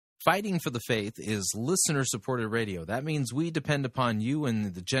Fighting for the Faith is listener-supported radio. That means we depend upon you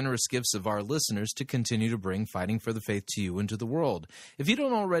and the generous gifts of our listeners to continue to bring Fighting for the Faith to you and to the world. If you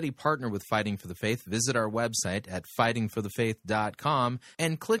don't already partner with Fighting for the Faith, visit our website at fightingforthefaith.com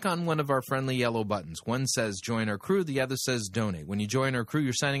and click on one of our friendly yellow buttons. One says Join Our Crew, the other says Donate. When you join our crew,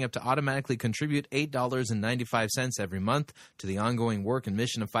 you're signing up to automatically contribute $8.95 every month to the ongoing work and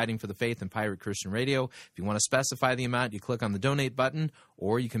mission of Fighting for the Faith and Pirate Christian Radio. If you want to specify the amount, you click on the Donate button,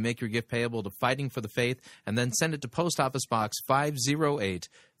 or you can make your gift payable to Fighting for the Faith and then send it to Post Office Box 508,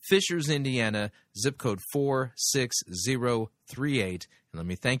 Fishers, Indiana, zip code 46038. And let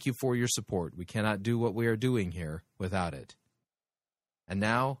me thank you for your support. We cannot do what we are doing here without it. And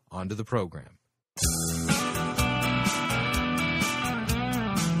now, on to the program.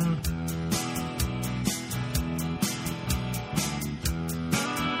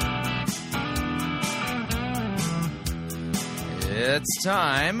 It's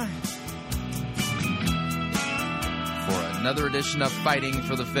time for another edition of Fighting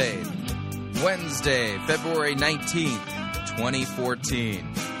for the Faith. Wednesday, February 19th,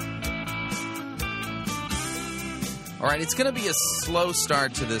 2014. All right, it's going to be a slow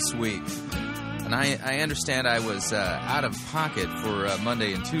start to this week. And I understand I was out of pocket for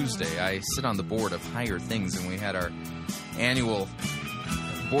Monday and Tuesday. I sit on the board of Higher Things, and we had our annual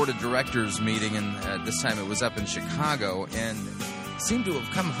board of directors meeting, and this time it was up in Chicago, and seemed to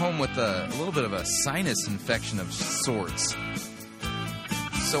have come home with a little bit of a sinus infection of sorts.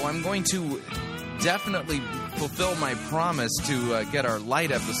 So I'm going to definitely fulfill my promise to get our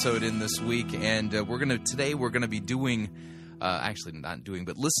light episode in this week, and today we're going to be doing,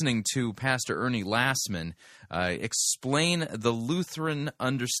 listening to Pastor Ernie Lassman explain the Lutheran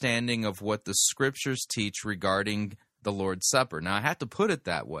understanding of what the Scriptures teach regarding the Lord's Supper. Now, I have to put it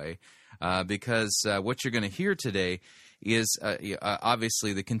that way because what you're going to hear today is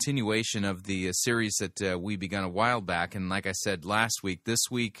obviously the continuation of the series that we began a while back. And like I said last week, this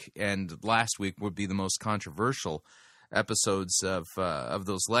week and last week would be the most controversial episodes of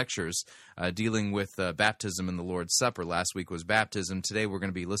those lectures dealing with baptism and the Lord's Supper. Last week was baptism. Today we're going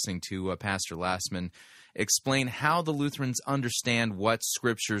to be listening to Pastor Lassman explain how the Lutherans understand what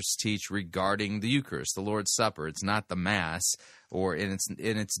Scriptures teach regarding the Eucharist, the Lord's Supper. It's not the Mass, and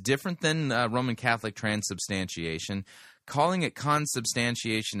it's different than Roman Catholic transubstantiation. Calling it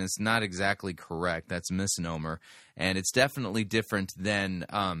consubstantiation is not exactly correct. That's a misnomer, and it's definitely different than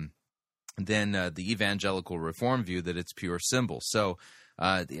the evangelical Reform view that it's pure symbol. So,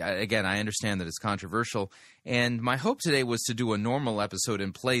 again, I understand that it's controversial, and my hope today was to do a normal episode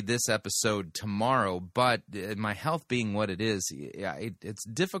and play this episode tomorrow, but my health being what it is, it's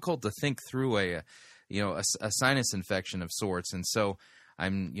difficult to think through a sinus infection of sorts, and so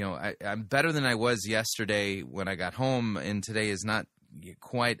I'm better than I was yesterday when I got home, and today is not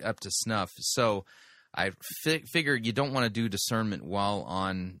quite up to snuff. So I figured you don't want to do discernment while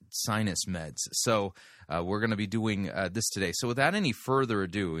on sinus meds. So we're going to be doing this today. So without any further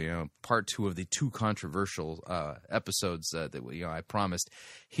ado, part two of the two controversial episodes that I promised.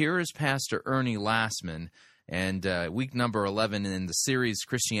 Here is Pastor Ernie Lassman and week number 11 in the series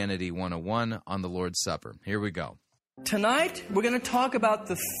Christianity 101 on the Lord's Supper. Here we go. Tonight, we're going to talk about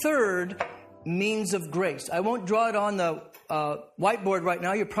the third means of grace. I won't draw it on the whiteboard right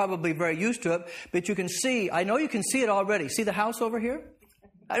now. You're probably very used to it, but you can see, I know you can see it already. See the house over here?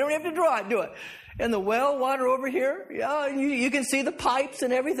 I don't have to draw it, do it. And the well water over here, yeah, you can see the pipes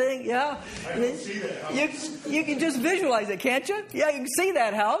and everything, yeah. I don't see that house. You can just visualize it, can't you? Yeah, you can see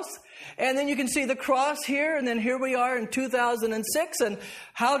that house. And then you can see the cross here, and then here we are in 2006. And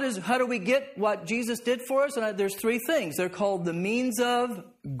how do we get what Jesus did for us? And there's three things. They're called the means of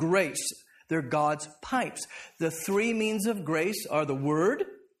grace. They're God's pipes. The three means of grace are the Word,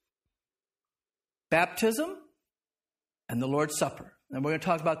 baptism, and the Lord's Supper. And we're going to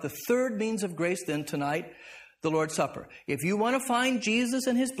talk about the third means of grace then tonight, the Lord's Supper. If you want to find Jesus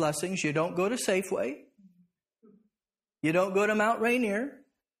and His blessings, you don't go to Safeway. You don't go to Mount Rainier.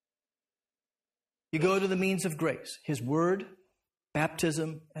 You go to the means of grace, His Word,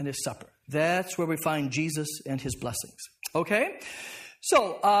 baptism, and His supper. That's where we find Jesus and His blessings. Okay?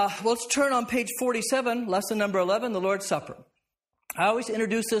 So, let's turn on page 47, lesson number 11, the Lord's Supper. I always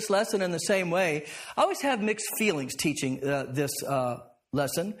introduce this lesson in the same way. I always have mixed feelings teaching this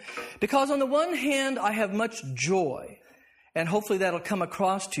lesson, because on the one hand, I have much joy, and hopefully that'll come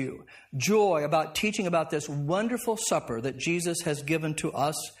across to you. Joy about teaching about this wonderful supper that Jesus has given to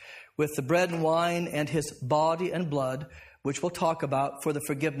us with the bread and wine and His body and blood, which we'll talk about for the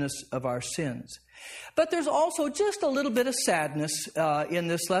forgiveness of our sins. But there's also just a little bit of sadness in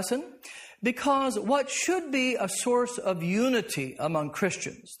this lesson, Because what should be a source of unity among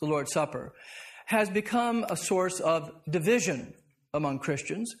Christians, the Lord's Supper, has become a source of division among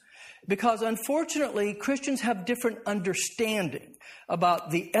Christians, because unfortunately Christians have different understanding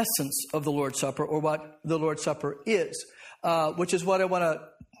about the essence of the Lord's Supper, or what the Lord's Supper is, which is what I want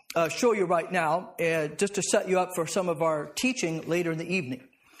to show you right now, just to set you up for some of our teaching later in the evening.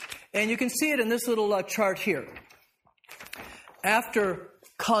 And you can see it in this little chart here. After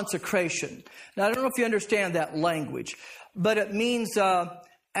consecration. Now, I don't know if you understand that language, but it means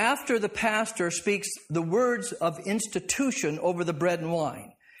after the pastor speaks the words of institution over the bread and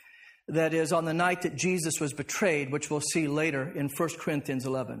wine. That is, on the night that Jesus was betrayed, which we'll see later in 1 Corinthians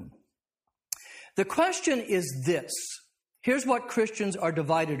 11. The question is this. Here's what Christians are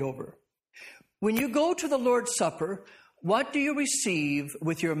divided over. When you go to the Lord's Supper, what do you receive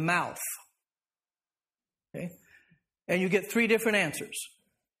with your mouth? Okay? And you get three different answers.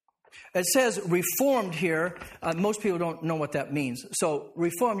 It says Reformed here. Most people don't know what that means. So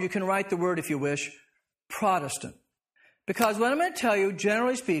Reformed, you can write the word, if you wish, Protestant. Because what I'm going to tell you,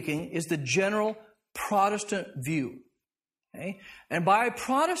 generally speaking, is the general Protestant view. Okay? And by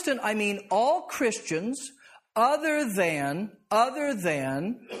Protestant, I mean all Christians other than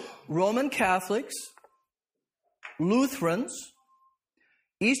Roman Catholics, Lutherans,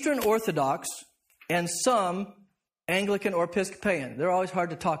 Eastern Orthodox, and some Anglican or Episcopalian. They're always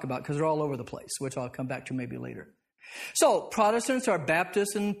hard to talk about because they're all over the place, which I'll come back to maybe later. So Protestants are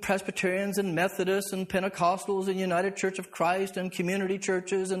Baptists and Presbyterians and Methodists and Pentecostals and United Church of Christ and community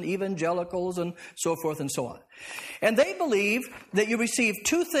churches and evangelicals and so forth and so on. And they believe that you receive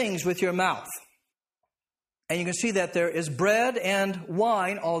two things with your mouth. And you can see that there is bread and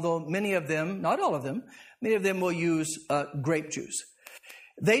wine, although many of them, not all of them, many of them will use grape juice.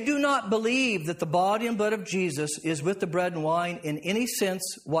 They do not believe that the body and blood of Jesus is with the bread and wine in any sense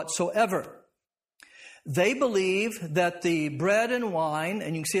whatsoever. They believe that the bread and wine,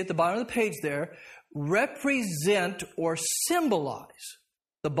 and you can see at the bottom of the page there, represent or symbolize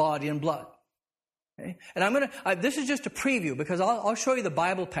the body and blood. Okay? And this is just a preview because I'll show you the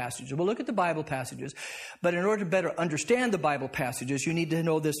Bible passages. We'll look at the Bible passages, but in order to better understand the Bible passages, you need to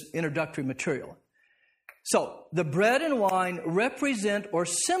know this introductory material. So, the bread and wine represent or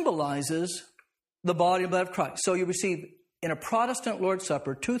symbolizes the body and blood of Christ. So you receive, in a Protestant Lord's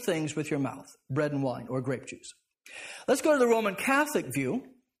Supper, two things with your mouth, bread and wine or grape juice. Let's go to the Roman Catholic view.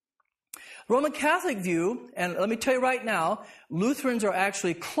 Roman Catholic view, and let me tell you right now, Lutherans are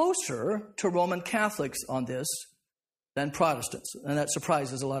actually closer to Roman Catholics on this than Protestants, and that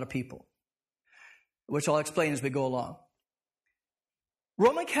surprises a lot of people, which I'll explain as we go along.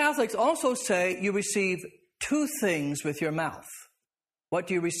 Roman Catholics also say you receive two things with your mouth. What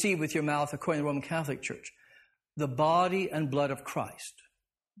do you receive with your mouth according to the Roman Catholic Church? The body and blood of Christ.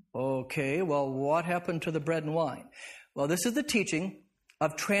 Okay, well, what happened to the bread and wine? Well, this is the teaching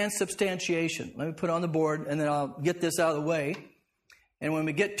of transubstantiation. Let me put it on the board, and then I'll get this out of the way. And when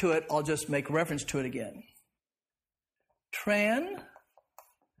we get to it, I'll just make reference to it again.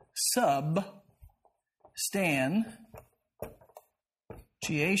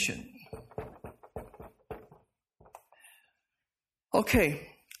 Transubstantiation. Okay.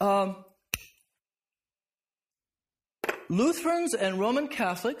 Lutherans and Roman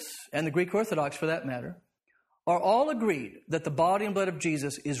Catholics, and the Greek Orthodox for that matter, are all agreed that the body and blood of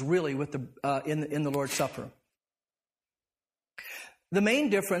Jesus is really with in the Lord's Supper. The main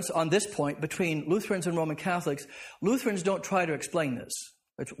difference on this point between Lutherans and Roman Catholics, Lutherans don't try to explain this,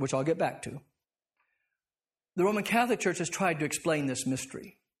 which I'll get back to. The Roman Catholic Church has tried to explain this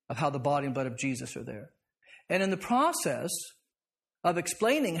mystery of how the body and blood of Jesus are there. And in the process of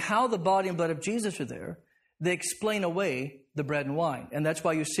explaining how the body and blood of Jesus are there, they explain away the bread and wine. And that's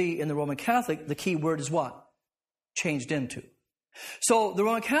why you see in the Roman Catholic, the key word is what? Changed into. So the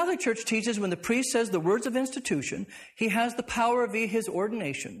Roman Catholic Church teaches when the priest says the words of institution, he has the power via his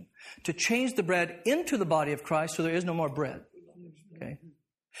ordination to change the bread into the body of Christ so there is no more bread. Okay?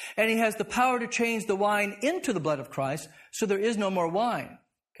 And he has the power to change the wine into the blood of Christ so there is no more wine.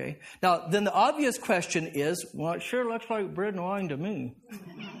 Okay? Now, then the obvious question is, well, it sure looks like bread and wine to me.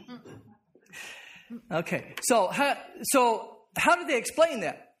 Okay, so how did they explain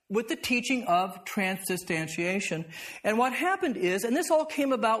that? With the teaching of transubstantiation. And what happened is, and this all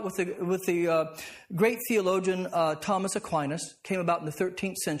came about with the great theologian Thomas Aquinas, came about in the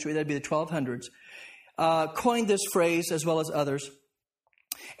 13th century, that'd be the 1200s, coined this phrase as well as others.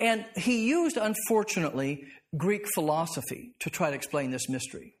 And he used, unfortunately, Greek philosophy to try to explain this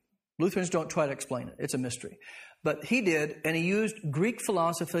mystery. Lutherans don't try to explain it. It's a mystery. But he did, and he used Greek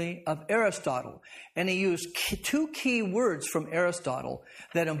philosophy of Aristotle. And he used two key words from Aristotle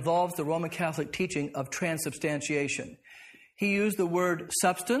that involves the Roman Catholic teaching of transubstantiation. He used the word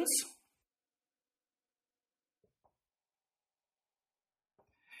substance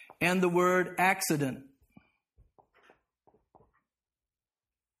and the word accident.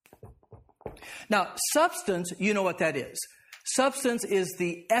 Now, substance, you know what that is. Substance is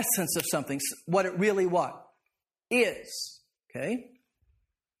the essence of something, what it really is. Okay?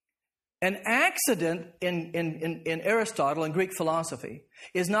 An accident in Aristotle and Greek philosophy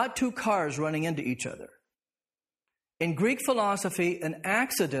is not two cars running into each other. In Greek philosophy, an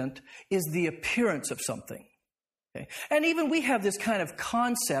accident is the appearance of something. Okay? And even we have this kind of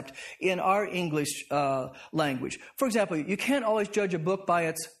concept in our English language. For example, you can't always judge a book by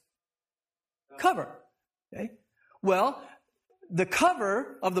its cover. Okay? Well, the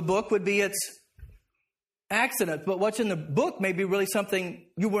cover of the book would be its accident, but what's in the book may be really something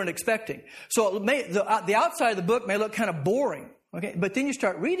you weren't expecting. So the outside of the book may look kind of boring, okay? But then you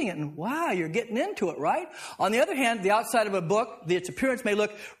start reading it and wow, you're getting into it, right? On the other hand, the outside of a book, its appearance may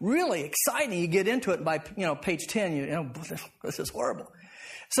look really exciting. You get into it and by page 10, you know, this is horrible.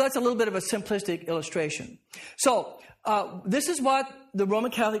 So that's a little bit of a simplistic illustration. So this is what the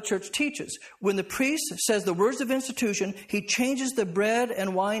Roman Catholic Church teaches. When the priest says the words of institution, he changes the bread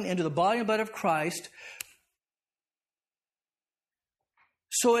and wine into the body and blood of Christ.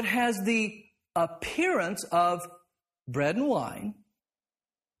 So it has the appearance of bread and wine,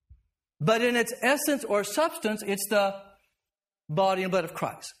 but in its essence or substance, it's the body and blood of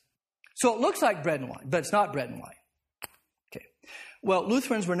Christ. So it looks like bread and wine, but it's not bread and wine. Okay. Well,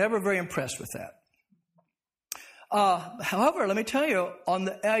 Lutherans were never very impressed with that. However, let me tell you, on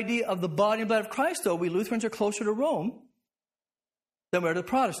the idea of the body and blood of Christ, though, we Lutherans are closer to Rome than we are to the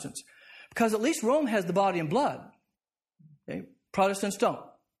Protestants. Because at least Rome has the body and blood. Okay? Protestants don't.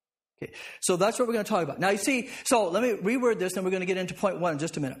 Okay. So that's what we're going to talk about. Now, you see, so let me reword this, and we're going to get into point one in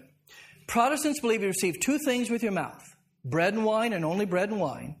just a minute. Protestants believe you receive two things with your mouth, bread and wine and only bread and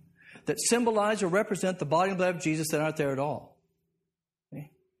wine, that symbolize or represent the body and blood of Jesus that aren't there at all.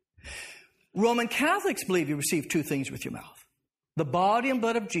 Okay? Roman Catholics believe you receive two things with your mouth, the body and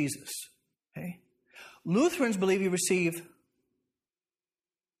blood of Jesus. Okay? Lutherans believe you receive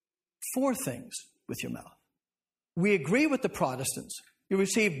four things with your mouth. We agree with the Protestants. You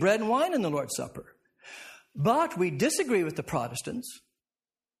receive bread and wine in the Lord's Supper. But we disagree with the Protestants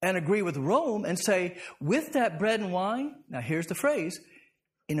and agree with Rome and say, with that bread and wine, now here's the phrase,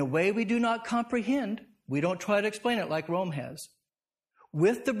 in a way we do not comprehend, we don't try to explain it like Rome has.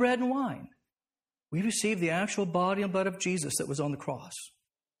 With the bread and wine, we receive the actual body and blood of Jesus that was on the cross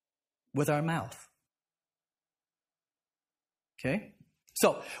with our mouth. Okay?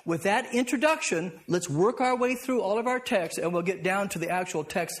 So, with that introduction, let's work our way through all of our texts and we'll get down to the actual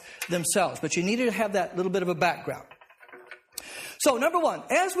texts themselves. But you needed to have that little bit of a background. So, number one,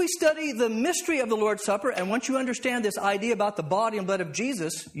 as we study the mystery of the Lord's Supper, and once you understand this idea about the body and blood of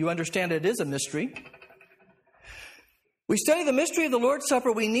Jesus, you understand it is a mystery. We study the mystery of the Lord's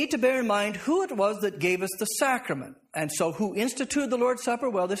Supper, we need to bear in mind who it was that gave us the sacrament. And so who instituted the Lord's Supper?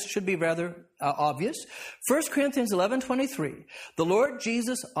 Well, this should be rather obvious. 1 Corinthians 11:23. The Lord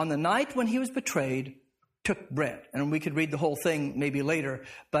Jesus, on the night when he was betrayed, took bread. And we could read the whole thing maybe later,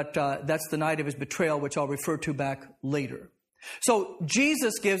 but that's the night of his betrayal, which I'll refer to back later. So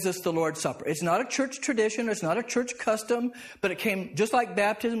Jesus gives us the Lord's Supper. It's not a church tradition, it's not a church custom, but it came, just like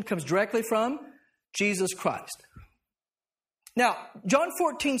baptism, comes directly from Jesus Christ. Now, John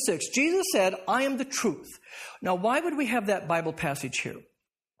 14:6, Jesus said, I am the truth. Now, why would we have that Bible passage here?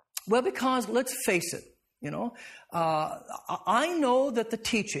 Well, because let's face it, I know that the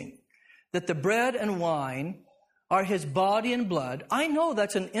teaching, that the bread and wine are his body and blood, I know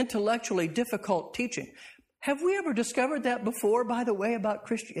that's an intellectually difficult teaching. Have we ever discovered that before, by the way, about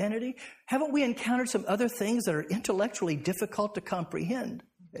Christianity? Haven't we encountered some other things that are intellectually difficult to comprehend?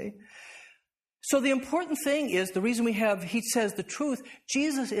 Okay? So the important thing is, the reason we have, he says the truth,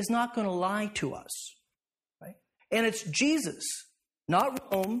 Jesus is not going to lie to us. Right? And it's Jesus,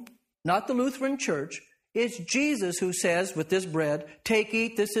 not Rome, not the Lutheran Church. It's Jesus who says with this bread, take,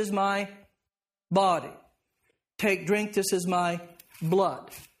 eat, this is my body. Take, drink, this is my blood.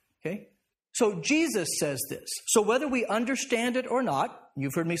 Okay? So Jesus says this. So whether we understand it or not,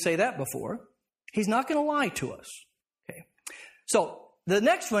 you've heard me say that before, he's not going to lie to us. Okay? So the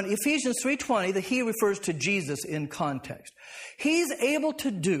next one, Ephesians 3:20, that he refers to Jesus in context. He's able to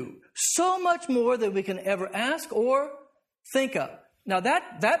do so much more than we can ever ask or think of. Now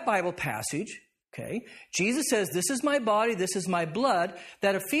that Bible passage Okay? Jesus says, this is my body, this is my blood.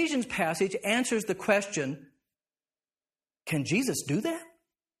 That Ephesians passage answers the question, can Jesus do that?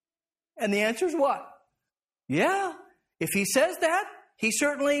 And the answer is what? Yeah. If he says that, he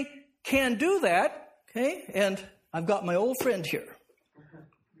certainly can do that. Okay? And I've got my old friend here.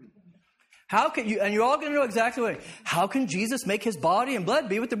 How can you, and you're all going to know exactly what, how can Jesus make his body and blood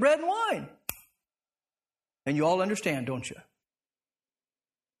be with the bread and wine? And you all understand, don't you?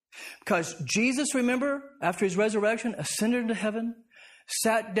 Because Jesus, remember, after his resurrection, ascended into heaven,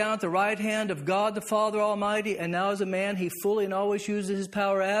 sat down at the right hand of God the Father Almighty, and now as a man, he fully and always uses his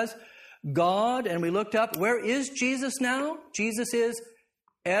power as God. And we looked up, where is Jesus now? Jesus is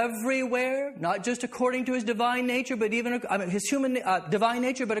everywhere, not just according to his divine nature, but even his human divine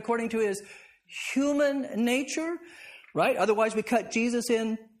nature, but according to his human nature, right? Otherwise, we cut Jesus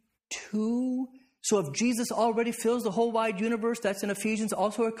in two. So if Jesus already fills the whole wide universe, that's in Ephesians,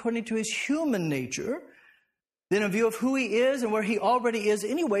 also according to his human nature, then in view of who he is and where he already is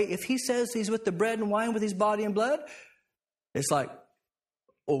anyway, if he says he's with the bread and wine with his body and blood, it's like,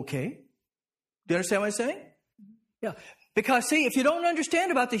 okay. Do you understand what I'm saying? Yeah. Because, see, if you don't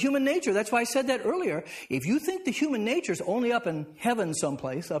understand about the human nature, that's why I said that earlier. If you think the human nature is only up in heaven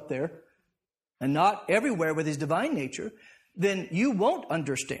someplace up there and not everywhere with his divine nature, then you won't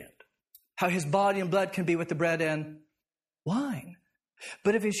understand how his body and blood can be with the bread and wine.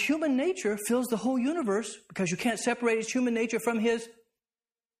 But if his human nature fills the whole universe, because you can't separate his human nature from his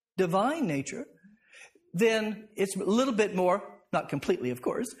divine nature, then it's a little bit more, not completely, of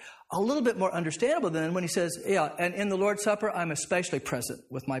course, a little bit more understandable than when he says, yeah, and in the Lord's Supper, I'm especially present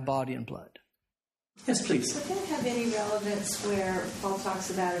with my body and blood. Yes, please. Would that have any relevance where Paul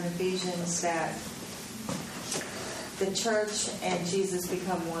talks about in Ephesians that the church and Jesus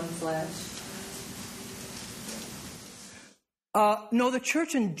become one flesh? No, the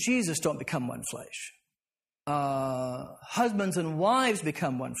church and Jesus don't become one flesh. Husbands and wives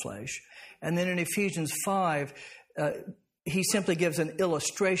become one flesh. And then in Ephesians 5, he simply gives an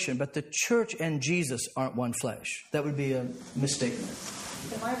illustration, but the church and Jesus aren't one flesh. That would be a misstatement.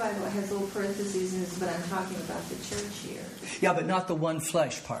 In my Bible, it has little parentheses, but I'm talking about the church here. Yeah, but not the one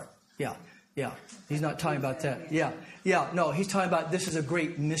flesh part. Yeah. He's not talking about that. Yeah. No, he's talking about this is a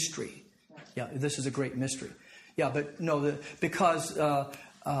great mystery. Yeah, this is a great mystery. Yeah, but no, because the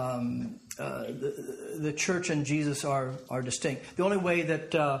church and Jesus are distinct. The only way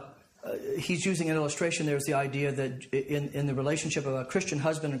that he's using an illustration there is the idea that in the relationship of a Christian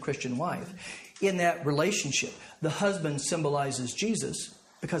husband and Christian wife, in that relationship, the husband symbolizes Jesus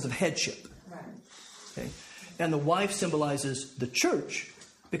because of headship. Right. Okay? And the wife symbolizes the church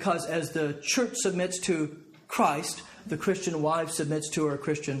because as the church submits to Christ, the Christian wife submits to her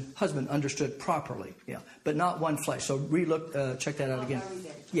Christian husband, understood properly. Yeah, but not one flesh. So check that out again.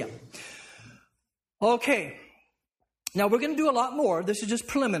 Yeah. Okay. Now we're going to do a lot more. This is just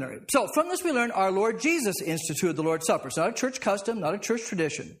preliminary. So from this we learn our Lord Jesus instituted the Lord's Supper. It's not a church custom, not a church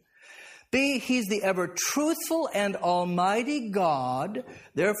tradition. B, he's the ever truthful and almighty God.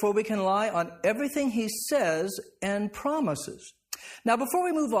 Therefore we can rely on everything he says and promises. Now, before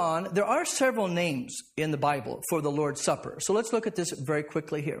we move on, there are several names in the Bible for the Lord's Supper. So let's look at this very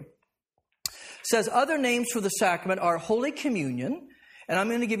quickly here. It says other names for the sacrament are Holy Communion, and I'm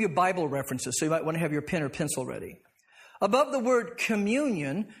going to give you Bible references, so you might want to have your pen or pencil ready. Above the word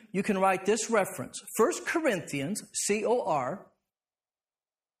communion, you can write this reference. 1 Corinthians, C-O-R,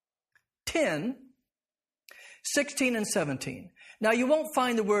 10, 16, and 17. Now, you won't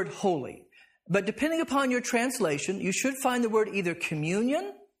find the word holy. But depending upon your translation, you should find the word either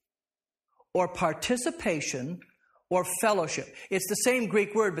communion or participation or fellowship. It's the same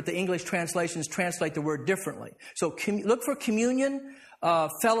Greek word, but the English translations translate the word differently. So look for communion,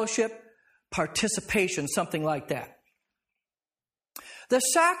 fellowship, participation, something like that. The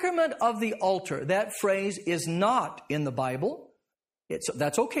sacrament of the altar, that phrase is not in the Bible.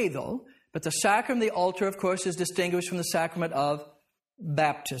 That's okay, though. But the sacrament of the altar, of course, is distinguished from the sacrament of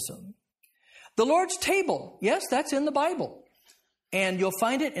baptism. The Lord's table, yes, that's in the Bible. And you'll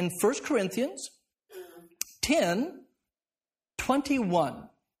find it in 1 Corinthians 10, 21.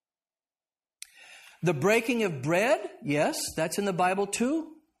 The breaking of bread, yes, that's in the Bible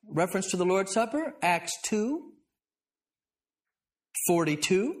too. Reference to the Lord's Supper, Acts 2,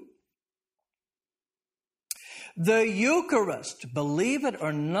 42. The Eucharist, believe it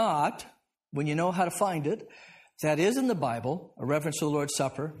or not, when you know how to find it, that is in the Bible, a reference to the Lord's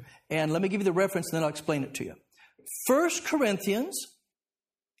Supper. And let me give you the reference and then I'll explain it to you. 1 Corinthians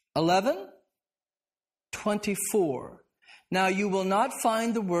 11, 24. Now, you will not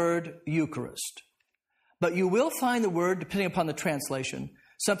find the word Eucharist, but you will find the word, depending upon the translation,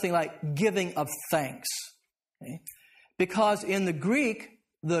 something like giving of thanks. Okay? Because in the Greek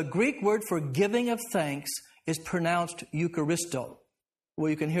word for giving of thanks is pronounced Eucharisto. Well,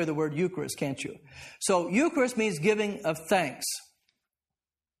 you can hear the word Eucharist, can't you? So Eucharist means giving of thanks.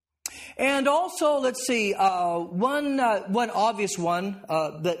 And also, let's see, one obvious one,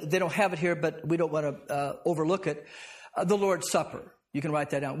 that they don't have it here, but we don't want to overlook it, the Lord's Supper. You can write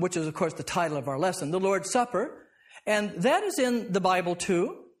that down, which is, of course, the title of our lesson, the Lord's Supper. And that is in the Bible,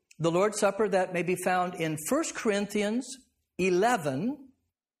 too. The Lord's Supper, that may be found in 1 Corinthians 11,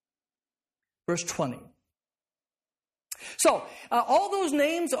 verse 20. So, all those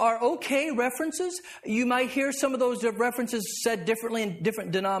names are okay references. You might hear some of those references said differently in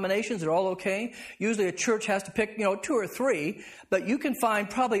different denominations. They're all okay. Usually a church has to pick, 2 or 3, but you can find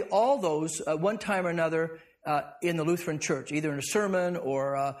probably all those one time or another in the Lutheran Church, either in a sermon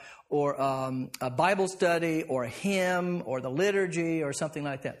or a Bible study or a hymn or the liturgy or something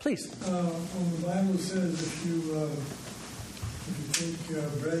like that. Please. When the Bible says if you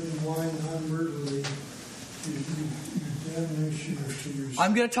take bread and wine unworthily, you damnation to yourself.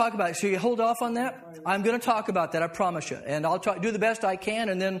 I'm going to talk about it. So you hold off on that? I'm going to talk about that, I promise you. And I'll do the best I can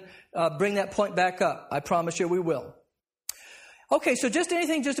and then bring that point back up. I promise you we will. Okay, so just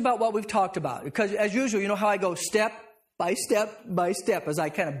anything just about what we've talked about. Because as usual, you know how I go step by step by step as I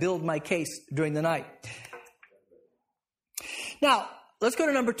kind of build my case during the night. Now, let's go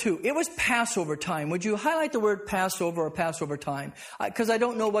to number 2. It was Passover time. Would you highlight the word Passover or Passover time? Because I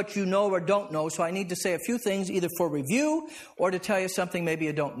don't know what you know or don't know, so I need to say a few things either for review or to tell you something maybe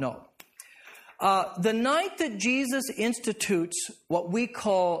you don't know. The night that Jesus institutes what we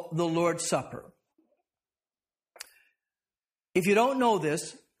call the Lord's Supper, if you don't know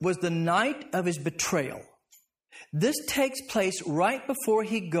this, was the night of his betrayal. This takes place right before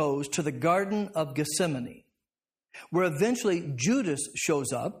he goes to the Garden of Gethsemane, where eventually Judas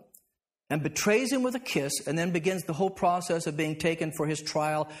shows up and betrays him with a kiss and then begins the whole process of being taken for his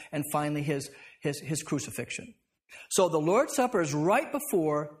trial and finally his crucifixion. So the Lord's Supper is right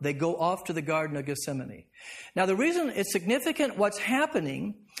before they go off to the Garden of Gethsemane. Now the reason it's significant what's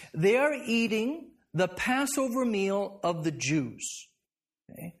happening, they are eating the Passover meal of the Jews.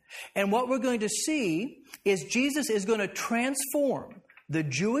 Okay? And what we're going to see is Jesus is going to transform the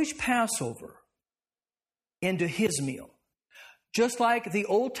Jewish Passover into his meal. Just like the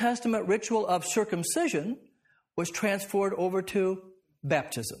Old Testament ritual of circumcision was transferred over to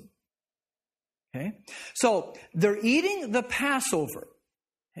baptism. Okay? So they're eating the Passover.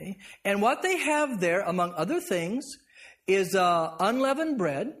 Okay? And what they have there, among other things, is unleavened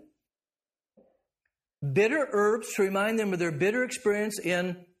bread, bitter herbs to remind them of their bitter experience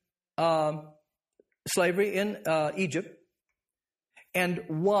in slavery in Egypt, and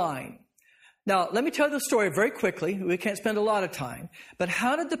wine. Now, let me tell you the story very quickly. We can't spend a lot of time. But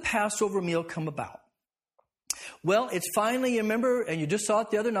how did the Passover meal come about? Well, it's finally, you remember, and you just saw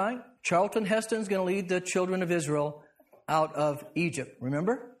it the other night, Charlton Heston's going to lead the children of Israel out of Egypt.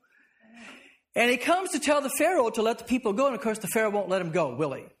 Remember? And he comes to tell the Pharaoh to let the people go. And, of course, the Pharaoh won't let him go,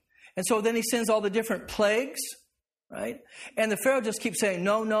 will he? And so then he sends all the different plagues, right? And the Pharaoh just keeps saying,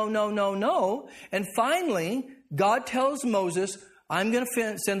 no, no, no, no, no. And finally, God tells Moses, I'm going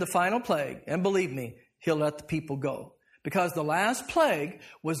to send the final plague. And believe me, he'll let the people go. Because the last plague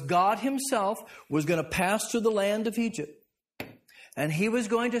was God himself was going to pass through the land of Egypt. And he was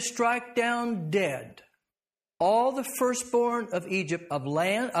going to strike down dead all the firstborn of Egypt,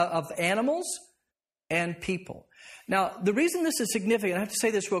 of animals and people. Now, the reason this is significant, I have to say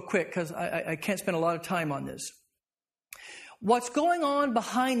this real quick because I can't spend a lot of time on this. What's going on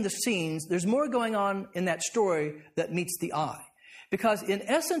behind the scenes, there's more going on in that story that meets the eye. Because in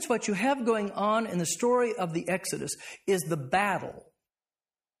essence, what you have going on in the story of the Exodus is the battle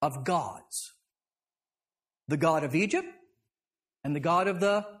of gods. The God of Egypt and the God of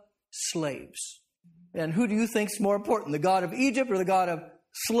the slaves. And who do you think is more important, the God of Egypt or the God of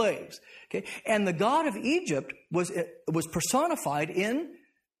slaves? Okay, and the God of Egypt was personified in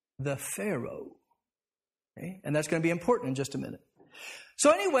the Pharaoh. Okay, and that's going to be important in just a minute.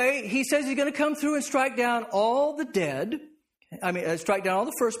 So anyway, he says he's going to come through and strike down all the dead. Strike down all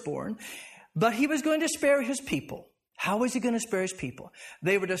the firstborn. But he was going to spare his people. How was he going to spare his people?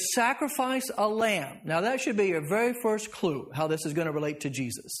 They were to sacrifice a lamb. Now that should be your very first clue how this is going to relate to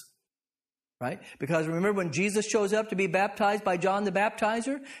Jesus. Right? Because remember when Jesus shows up to be baptized by John the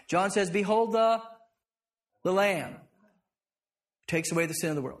Baptizer, John says, behold the lamb. Takes away the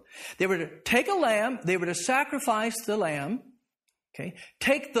sin of the world. They were to take a lamb, they were to sacrifice the lamb, okay?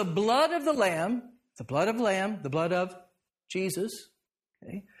 Take the blood of the lamb, the blood of Jesus,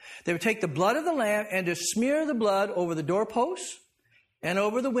 okay? They would take the blood of the lamb and to smear the blood over the doorposts and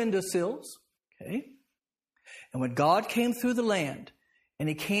over the windowsills. Okay? And when God came through the land, and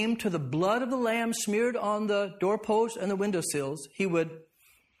he came to the blood of the lamb smeared on the doorposts and the windowsills, he would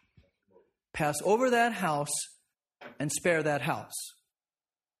pass over that house and spare that house.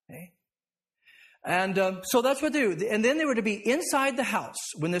 Okay? And so that's what they do. And then they were to be inside the house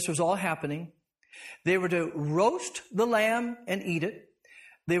when this was all happening. They were to roast the lamb and eat it.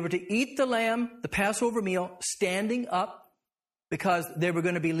 They were to eat the lamb, the Passover meal, standing up because they were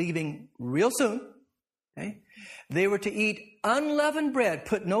going to be leaving real soon. Okay? They were to eat unleavened bread.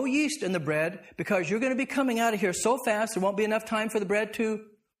 Put no yeast in the bread because you're going to be coming out of here so fast there won't be enough time for the bread to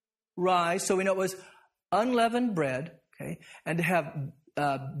rise. So we know it was unleavened bread. Okay? And to have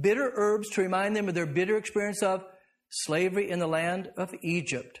bitter herbs to remind them of their bitter experience of slavery in the land of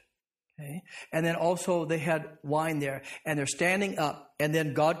Egypt. Okay? And then also they had wine there, and they're standing up, and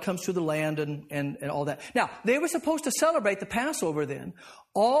then God comes through the land and all that. Now, they were supposed to celebrate the Passover then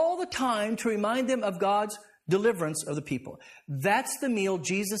all the time to remind them of God's deliverance of the people. That's the meal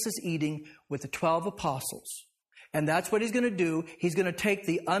Jesus is eating with the 12 apostles. And that's what he's going to do. He's going to take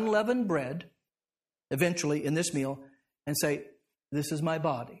the unleavened bread, eventually in this meal, and say, this is my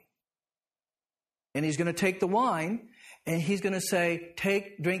body. And he's going to take the wine, and he's going to say,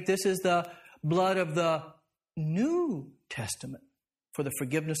 take, drink, this is the blood of the New Testament for the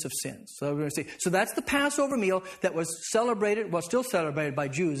forgiveness of sins. So we're going to see. So that's the Passover meal that was celebrated, well, still celebrated by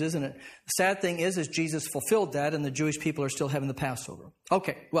Jews, isn't it? The sad thing is Jesus fulfilled that, and the Jewish people are still having the Passover.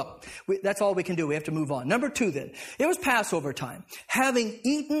 Okay, well, that's all we can do. We have to move on. Number 2 then. It was Passover time. Having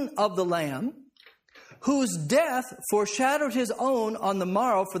eaten of the lamb, whose death foreshadowed his own on the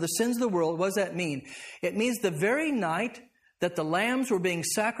morrow for the sins of the world. What does that mean? It means the very night that the lambs were being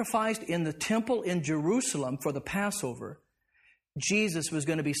sacrificed in the temple in Jerusalem for the Passover, Jesus was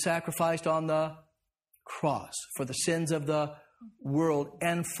going to be sacrificed on the cross for the sins of the world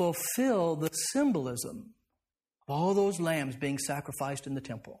and fulfill the symbolism of all those lambs being sacrificed in the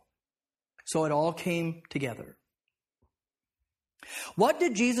temple. So it all came together. What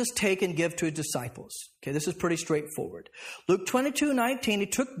did Jesus take and give to his disciples? Okay, this is pretty straightforward. Luke 22:19, he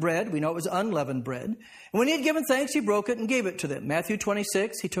took bread. We know it was unleavened bread. And when he had given thanks, he broke it and gave it to them. Matthew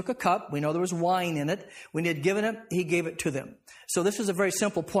 26, he took a cup. We know there was wine in it. When he had given it, he gave it to them. So this is a very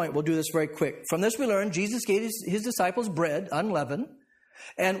simple point. We'll do this very quick. From this we learn Jesus gave his disciples bread, unleavened,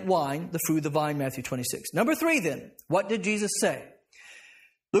 and wine, the fruit of the vine, Matthew 26. Number 3 then, what did Jesus say?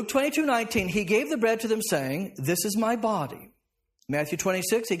 Luke 22:19, he gave the bread to them saying, this is my body. Matthew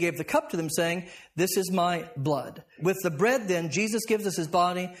 26, he gave the cup to them saying, this is my blood. With the bread then, Jesus gives us his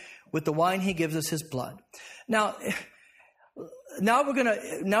body. With the wine, he gives us his blood. Now we're going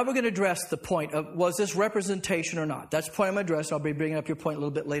to address the point of, was this representation or not? That's the point I'm going to address. I'll be bringing up your point a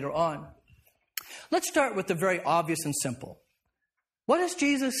little bit later on. Let's start with the very obvious and simple. What does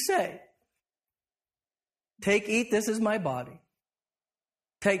Jesus say? Take, eat, this is my body.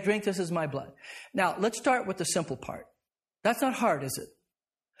 Take, drink, this is my blood. Now, let's start with the simple part. That's not hard, is it?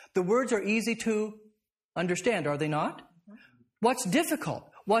 The words are easy to understand, are they not? What's difficult?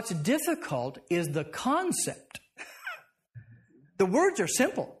 What's difficult is the concept. The words are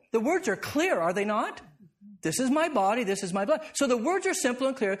simple. The words are clear, are they not? This is my body, this is my blood. So the words are simple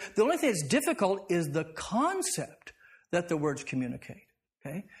and clear. The only thing that's difficult is the concept that the words communicate.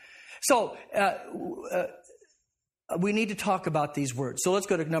 Okay? So we need to talk about these words. So let's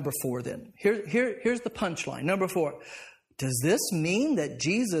go to number 4 then. Here's the punchline. Number 4. Does this mean that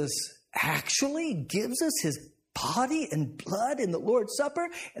Jesus actually gives us his body and blood in the Lord's Supper?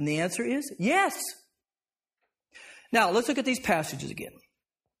 And the answer is yes. Now, let's look at these passages again.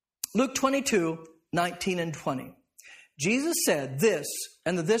 Luke 22:19 and 20. Jesus said this,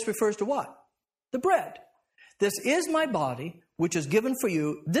 and the this refers to what? The bread. This is my body, which is given for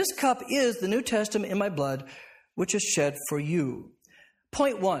you. This cup is the New Testament in my blood, which is shed for you.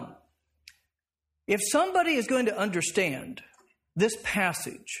 Point 1. If somebody is going to understand this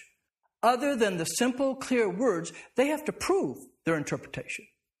passage other than the simple, clear words, they have to prove their interpretation.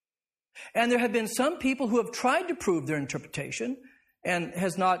 And there have been some people who have tried to prove their interpretation and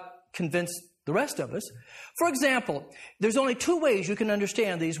has not convinced the rest of us. For example, there's only 2 ways you can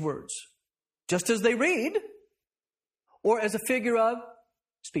understand these words. Just as they read, or as a figure of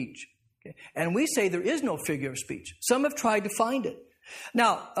speech. Okay? And we say there is no figure of speech. Some have tried to find it.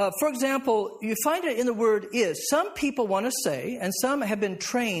 Now, for example, you find it in the word is. Some people want to say, and some have been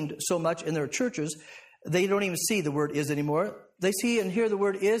trained so much in their churches, they don't even see the word is anymore. They see and hear the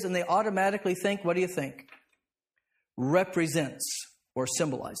word is, and they automatically think, what do you think? Represents or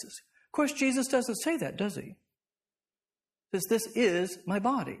symbolizes. Of course, Jesus doesn't say that, does he? He says, this is my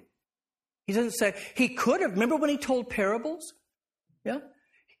body. He doesn't say, he could have, remember when he told parables? Yeah?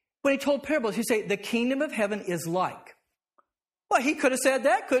 When he told parables, he'd say, the kingdom of heaven is like. Well, he could have said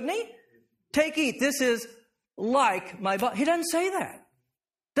that, couldn't he? Take, eat. This is like my body. He doesn't say that.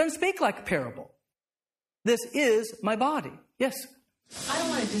 Doesn't speak like a parable. This is my body. Yes? I don't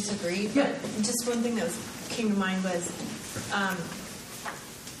want to disagree, but just one thing that came to mind was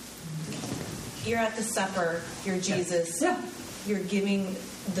you're at the supper, you're Jesus, you're giving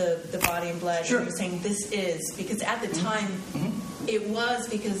the body and blood, and you're saying this is, because at the time it was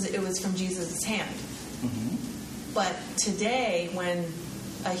because it was from Jesus' hand. But today, when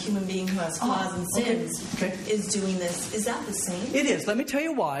a human being who has flaws and sins is doing this, is that the same? It is. Let me tell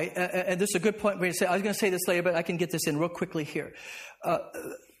you why. And this is a good point. I was going to say this later, but I can get this in real quickly here.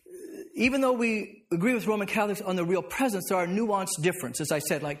 Even though we agree with Roman Catholics on the real presence, there are nuanced differences, as I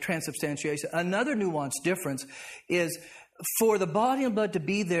said, like transubstantiation. Another nuanced difference is for the body and blood to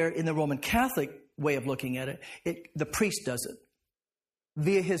be there in the Roman Catholic way of looking at it, the priest does it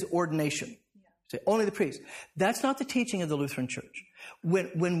via his ordination. Only the priest. That's not the teaching of the Lutheran Church.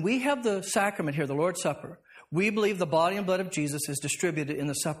 When we have the sacrament here, the Lord's Supper, we believe the body and blood of Jesus is distributed in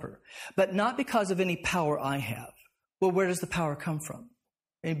the supper, but not because of any power I have. Well, where does the power come from?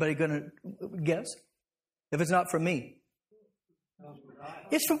 Anybody going to guess? If it's not from me.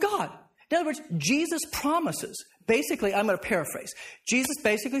 It's from God. In other words, Jesus promises. Basically, I'm going to paraphrase. Jesus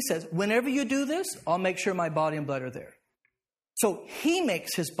basically says, whenever you do this, I'll make sure my body and blood are there. So he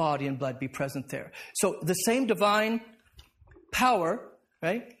makes his body and blood be present there. So the same divine power,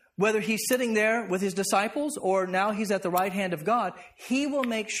 right? Whether he's sitting there with his disciples or now he's at the right hand of God, he will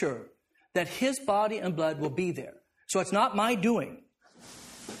make sure that his body and blood will be there. So it's not my doing.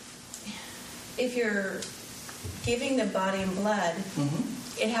 If you're giving the body and blood,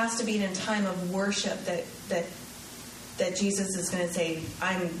 it has to be in a time of worship that Jesus is going to say,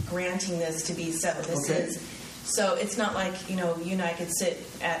 I'm granting this to be so. This is. So it's not like, you and I could sit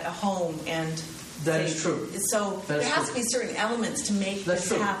at a home and... That is true. So there has to be certain elements to make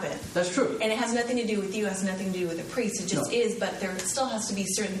this happen. That's true. And it has nothing to do with you, it has nothing to do with the priest. It just is, but there still has to be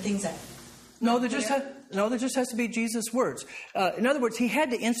certain things that... No, there just has to be Jesus' words. In other words, he had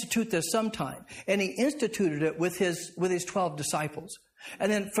to institute this sometime. And he instituted it with his 12 disciples.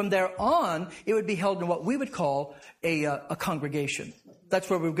 And then from there on, it would be held in what we would call a congregation. That's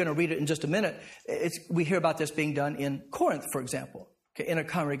where we're going to read it in just a minute. We hear about this being done in Corinth, for example, in a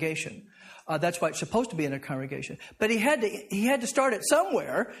congregation. That's why it's supposed to be in a congregation. But he had to start it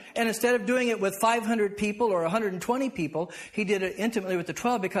somewhere, and instead of doing it with 500 people or 120 people, he did it intimately with the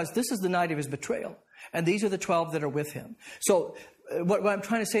 12 because this is the night of his betrayal, and these are the 12 that are with him. So what I'm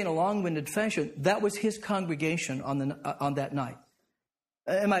trying to say in a long-winded fashion, that was his congregation on that night.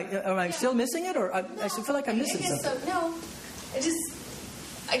 Am I still missing it, or I feel like I'm missing something? So, no,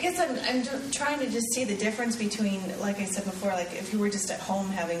 I guess I'm trying to just see the difference between, like I said before, like if you were just at home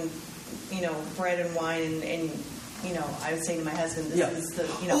having, bread and wine and I would say to my husband, this is the,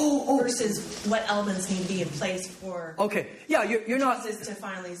 versus what elements need to be in place for you're not Jesus to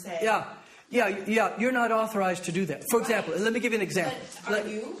finally say. You're not authorized to do that. For example, let me give you an example. But are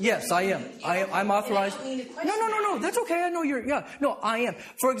you? Yes, I am. I'm authorized. No, that's okay. I know I am.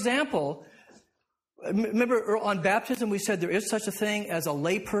 For example, remember on baptism we said there is such a thing as a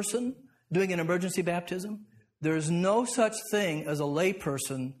lay person doing an emergency baptism? There is no such thing as a lay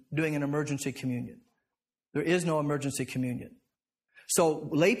person doing an emergency communion. There is no emergency communion. So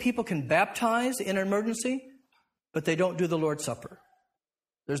lay people can baptize in an emergency, but they don't do the Lord's Supper.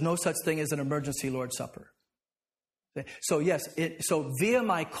 There's no such thing as an emergency Lord's Supper. So yes, so via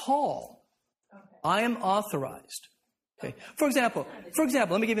my call, I am authorized. Okay. For example,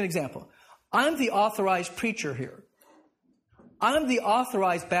 let me give you an example. I'm the authorized preacher here. I'm the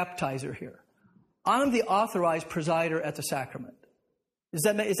authorized baptizer here. I'm the authorized presider at the sacrament. Is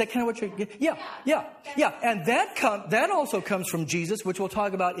that kind of what you're... Yeah. And that also comes from Jesus, which we'll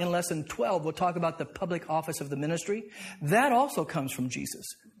talk about in lesson 12. We'll talk about the public office of the ministry. That also comes from Jesus.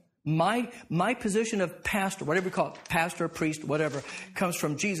 My position of pastor, whatever we call it, pastor, priest, whatever, comes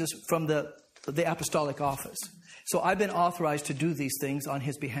from Jesus, from the apostolic office. So I've been authorized to do these things on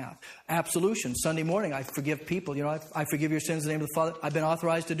his behalf. Absolution. Sunday morning, I forgive people. I forgive your sins in the name of the Father. I've been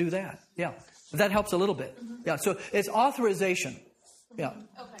authorized to do that. Yeah. But that helps a little bit. Yeah. So it's authorization. Yeah.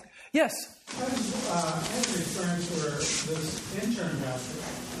 Okay. Yes. I had an experience where this intern pastor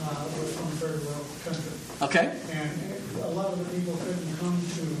was from a third world country. Okay. And a lot of the people couldn't come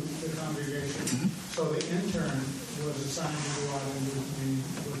to the congregation. So the intern was assigned to go out and do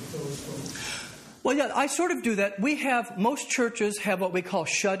with those folks. Well, yeah, I sort of do that. Most churches have what we call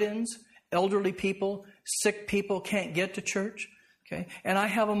shut-ins, elderly people, sick people can't get to church. Okay. And I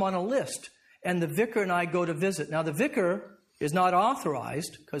have them on a list. And the vicar and I go to visit. Now, the vicar is not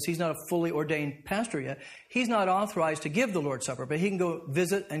authorized, because he's not a fully ordained pastor yet, he's not authorized to give the Lord's Supper, but he can go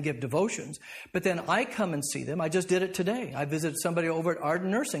visit and give devotions. But then I come and see them. I just did it today. I visited somebody over at Arden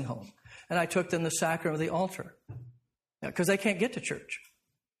Nursing Home, and I took them the sacrament of the altar, because they can't get to church.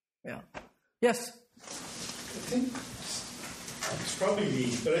 Yeah. Yes? I think it's probably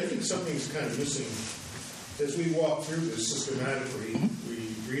me, but I think something's kind of missing. As we walk through this systematically,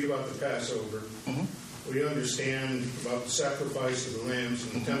 we read about the Passover, we understand about the sacrifice of the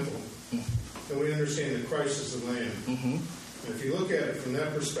lambs in the temple, and we understand that Christ is the Lamb. And if you look at it from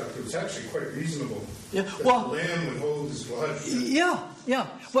that perspective, it's actually quite reasonable that the Lamb would hold his blood. Yeah.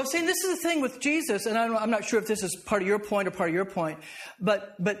 Well, see, this is the thing with Jesus, and I'm not sure if this is part of your point or part of your point,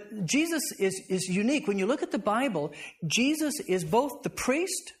 but Jesus is unique. When you look at the Bible, Jesus is both the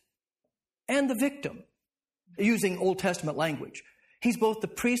priest and the victim, using Old Testament language. He's both the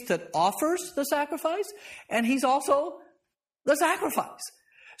priest that offers the sacrifice, and he's also the sacrifice.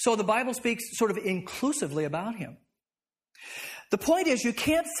 So the Bible speaks sort of inclusively about him. The point is, you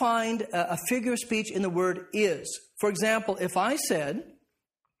can't find a figure of speech in the word is. For example, if I said,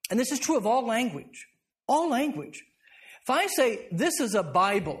 and this is true of all language, if I say, this is a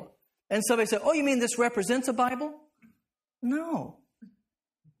Bible, and somebody says, oh, you mean this represents a Bible? No.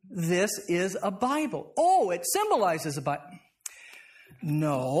 This is a Bible. Oh, it symbolizes a Bible.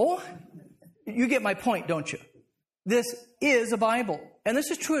 No. You get my point, don't you? This is a Bible. And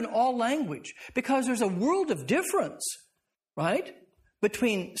this is true in all language, because there's a world of difference, right,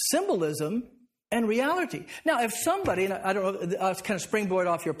 between symbolism and reality. Now, if somebody, and I don't know, I'll kind of springboard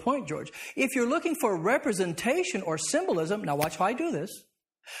off your point, George, if you're looking for representation or symbolism, now watch how I do this.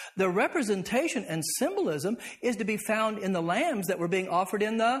 The representation and symbolism is to be found in the lambs that were being offered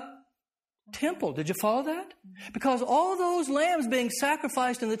in the temple. Did you follow that? Because all those lambs being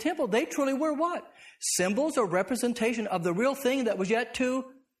sacrificed in the temple, they truly were what? Symbols or representation of the real thing that was yet to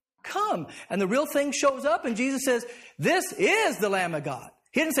come. And the real thing shows up, and Jesus says, this is the Lamb of God.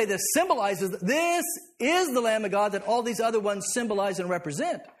 He didn't say this symbolizes, this is the Lamb of God that all these other ones symbolize and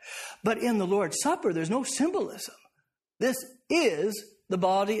represent. But in the Lord's Supper, there's no symbolism. This is the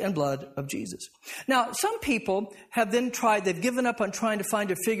body and blood of Jesus. Now, some people have then they've given up on trying to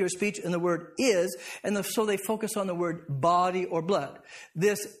find a figure of speech in the word is, and so they focus on the word body or blood.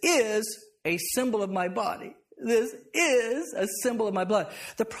 This is a symbol of my body. This is a symbol of my blood.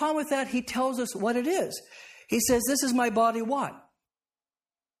 The problem with that, he tells us what it is. He says, this is my body what?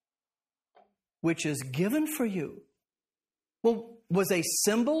 Which is given for you. Well, was a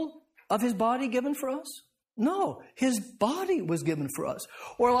symbol of his body given for us? No, his body was given for us.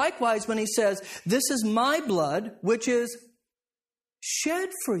 Or likewise, when he says, this is my blood, which is shed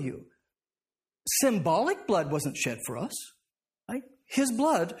for you. Symbolic blood wasn't shed for us. Right? His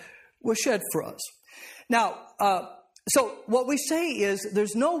blood was shed for us. Now, so what we say is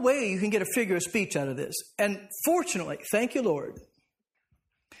there's no way you can get a figure of speech out of this. And fortunately, thank you, Lord,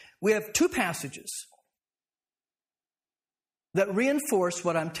 we have two passages that reinforce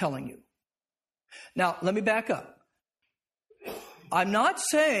what I'm telling you. Now, let me back up. I'm not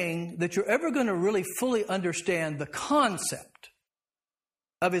saying that you're ever going to really fully understand the concept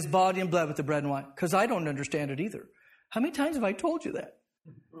of his body and blood with the bread and wine, because I don't understand it either. How many times have I told you that?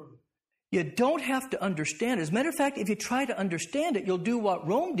 You don't have to understand it. As a matter of fact, if you try to understand it, you'll do what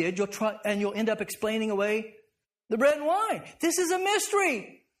Rome did. You'll end up explaining away the bread and wine. This is a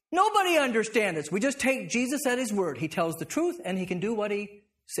mystery. Nobody understands this. We just take Jesus at his word. He tells the truth, and he can do what he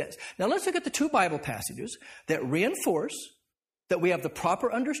says. Now let's look at the two Bible passages that reinforce that we have the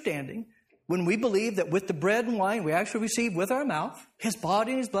proper understanding when we believe that with the bread and wine we actually receive with our mouth his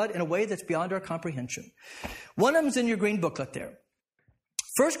body and his blood in a way that's beyond our comprehension. One of them is in your green booklet there.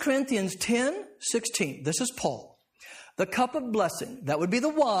 1 Corinthians 10:16. This is Paul. The cup of blessing, that would be the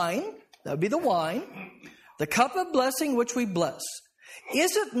wine. The cup of blessing which we bless.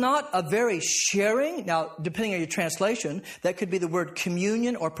 Is it not a very sharing, now depending on your translation, that could be the word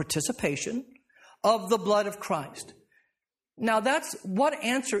communion or participation, of the blood of Christ? Now that's, what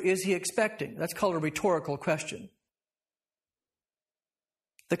answer is he expecting? That's called a rhetorical question.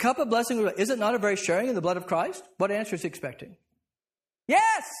 The cup of blessing, is it not a very sharing in the blood of Christ? What answer is he expecting?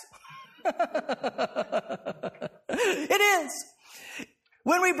 Yes! It is.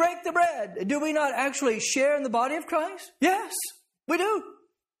 When we break the bread, do we not actually share in the body of Christ? Yes, we do.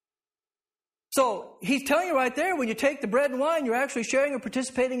 So he's telling you right there, when you take the bread and wine, you're actually sharing or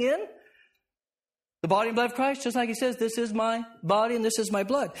participating in the body and blood of Christ, just like he says, this is my body and this is my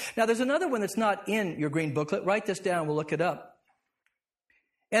blood. Now there's another one that's not in your green booklet. Write this down, we'll look it up.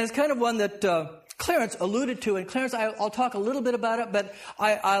 And it's kind of one that Clarence alluded to, and Clarence, I'll talk a little bit about it, but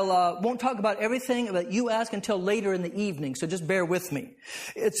I won't talk about everything that you ask until later in the evening, so just bear with me.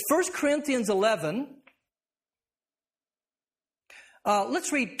 It's 1 Corinthians 11.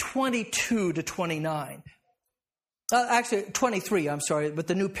 Let's read 22 to 29. Actually, 23, I'm sorry, but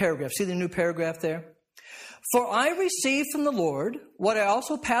the new paragraph. See the new paragraph there? For I received from the Lord what I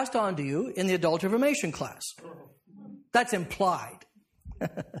also passed on to you in the adult information class. That's implied.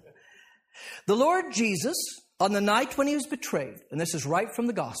 The Lord Jesus, on the night when he was betrayed, and this is right from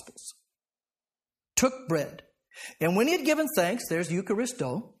the Gospels, took bread. And when he had given thanks, there's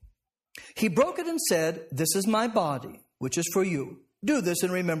Eucharisto, he broke it and said, this is my body, which is for you. Do this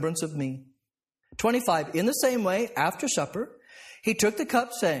in remembrance of me. 25, in the same way, after supper, he took the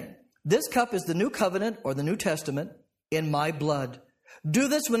cup, saying, this cup is the new covenant or the New Testament in my blood. Do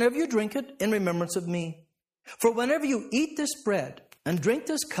this whenever you drink it in remembrance of me. For whenever you eat this bread and drink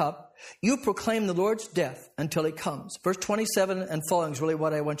this cup, you proclaim the Lord's death until he comes. Verse 27 and following is really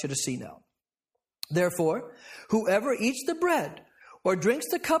what I want you to see now. Therefore, whoever eats the bread or drinks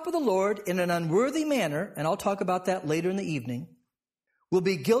the cup of the Lord in an unworthy manner, and I'll talk about that later in the evening, will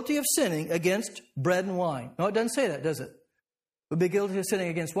be guilty of sinning against bread and wine. No, it doesn't say that, does it? Will be guilty of sinning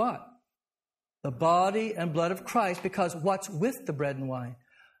against what? The body and blood of Christ, because what's with the bread and wine?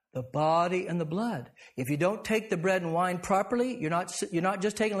 The body and the blood. If you don't take the bread and wine properly, you're not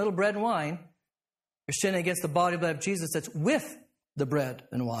just taking a little bread and wine. You're sinning against the body and blood of Jesus that's with the bread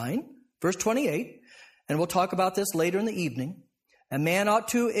and wine. Verse 28, and we'll talk about this later in the evening. A man ought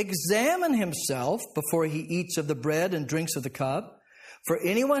to examine himself before he eats of the bread and drinks of the cup. For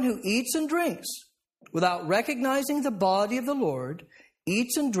anyone who eats and drinks without recognizing the body of the Lord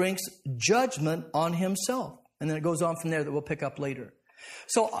eats and drinks judgment on himself. And then it goes on from there that we'll pick up later.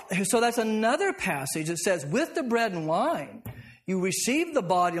 So that's another passage that says, with the bread and wine, you receive the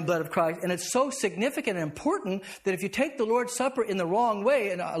body and blood of Christ. And it's so significant and important that if you take the Lord's Supper in the wrong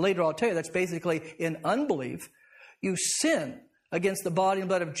way, and later I'll tell you that's basically in unbelief, you sin against the body and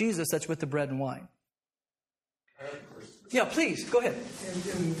blood of Jesus that's with the bread and wine. Yeah, please, go ahead. In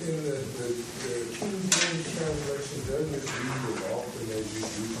the King James translation, doesn't it read as often as you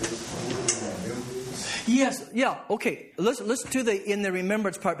do this in remembrance? Yes, yeah, okay. Let's do in the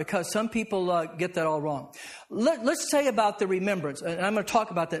remembrance part, because some people get that all wrong. Let's say about the remembrance, and I'm going to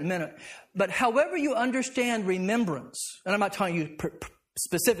talk about that in a minute. But however you understand remembrance, and I'm not telling you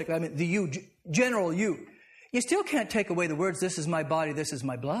specifically, I mean the you, general you still can't take away the words, this is my body, this is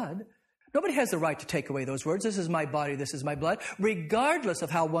my blood. Nobody has the right to take away those words. This is my body, this is my blood, regardless of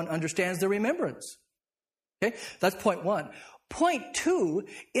how one understands the remembrance. Okay? That's point one. Point two,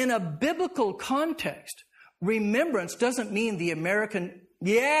 in a biblical context, remembrance doesn't mean the American,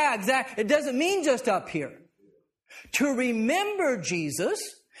 yeah, exactly. It doesn't mean just up here. To remember Jesus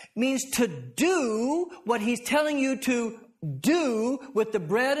means to do what he's telling you to do with the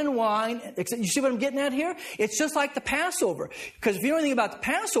bread and wine. You see what I'm getting at here? It's just like the Passover. Because if you know anything about the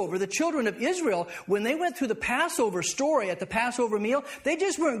Passover, the children of Israel, when they went through the Passover story at the Passover meal, they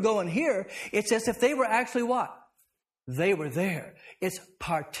just weren't going here. It's as if they were actually what? They were there. It's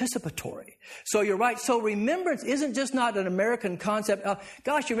participatory. So you're right. So remembrance isn't just not an American concept.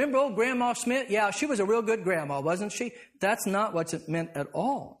 Gosh, you remember old Grandma Smith? Yeah, she was a real good grandma, wasn't she? That's not what it meant at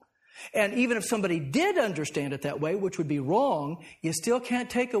all. And even if somebody did understand it that way, which would be wrong, you still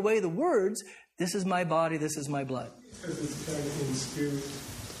can't take away the words, this is my body, this is my blood. Because it's kind of in spirit.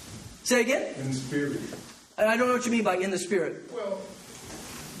 Say again? In spirit. I don't know what you mean by in the spirit. Well,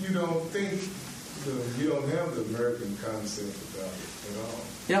 you don't you don't have the American concept about it at all.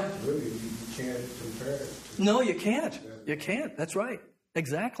 Yeah. Really, you can't compare it. No, you can't. You can't. That's right.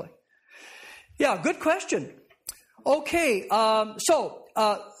 Exactly. Yeah, good question. Okay, so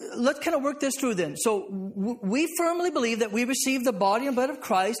let's kind of work this through then. So we firmly believe that we receive the body and blood of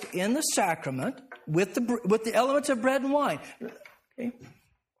Christ in the sacrament with the elements of bread and wine. Okay.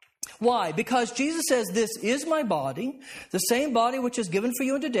 Why? Because Jesus says, this is my body, the same body which is given for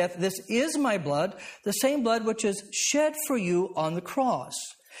you unto death. This is my blood, the same blood which is shed for you on the cross.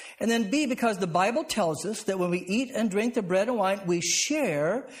 And then B, because the Bible tells us that when we eat and drink the bread and wine, we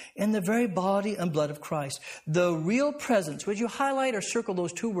share in the very body and blood of Christ. The real presence. Would you highlight or circle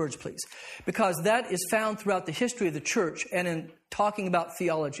those two words, please? Because that is found throughout the history of the church and in talking about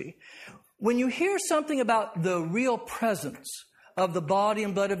theology. When you hear something about the real presence of the body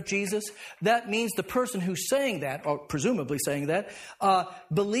and blood of Jesus, that means the person who's saying that, or presumably saying that,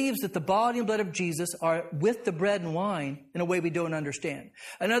 believes that the body and blood of Jesus are with the bread and wine in a way we don't understand.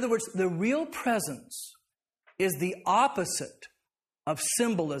 In other words, the real presence is the opposite of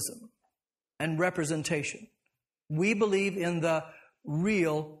symbolism and representation. We believe in the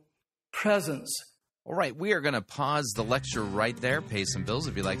real presence All right, we are going to pause the lecture right there, pay some bills.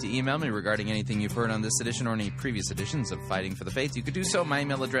 If you'd like to email me regarding anything you've heard on this edition or any previous editions of Fighting for the Faith, you could do so. My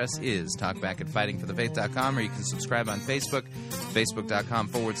email address is talkback@fightingforthefaith.com, or you can subscribe on Facebook,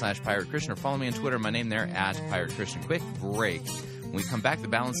 facebook.com/Pirate Christian, or follow me on Twitter, my name there, @Pirate Christian. Quick break. When we come back, the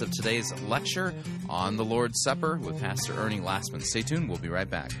balance of today's lecture on the Lord's Supper with Pastor Ernie Lassman. Stay tuned. We'll be right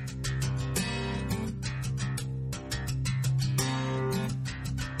back.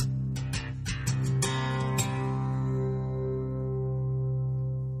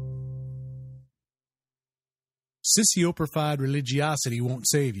 Sissy-oprified religiosity won't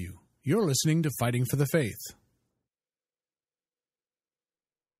save you. You're listening to Fighting for the Faith.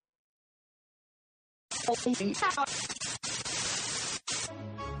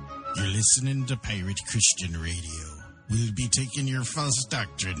 You're listening to Pirate Christian Radio. We'll be taking your false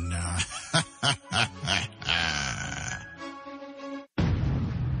doctrine now.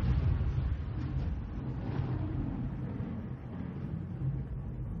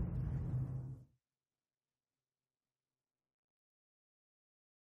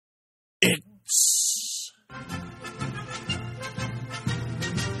 It's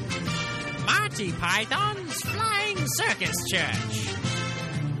Monty Python's Flying Circus Church.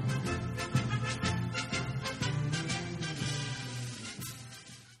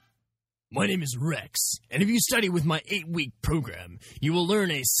 My name is Rex, and if you study with my 8-week program, you will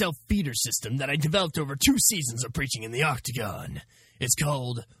learn a self-feeder system that I developed over 2 seasons of preaching in the Octagon. It's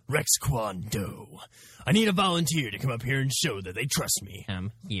called Rex Kwon Do. I need a volunteer to come up here and show that they trust me.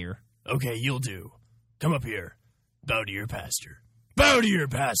 Here. Okay, you'll do. Come up here. Bow to your pastor. Bow to your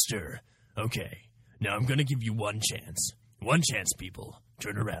pastor! Okay, now I'm gonna give you one chance. One chance, people.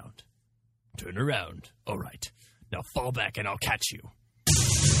 Turn around. Turn around. All right. Now fall back and I'll catch you.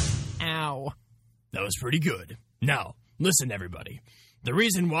 Ow. That was pretty good. Now, listen, everybody. The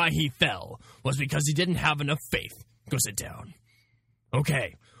reason why he fell was because he didn't have enough faith. Go sit down.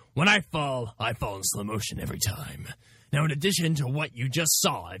 Okay, when I fall in slow motion every time. Now, in addition to what you just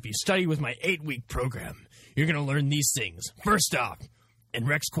saw, if you study with my 8-week program, you're going to learn these things. First off, in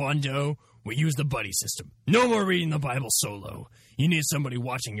Rex Kwon Do, we use the buddy system. No more reading the Bible solo. You need somebody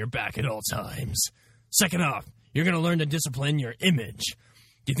watching your back at all times. Second off, you're going to learn to discipline your image.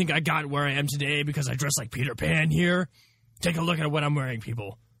 Do you think I got where I am today because I dress like Peter Pan here? Take a look at what I'm wearing,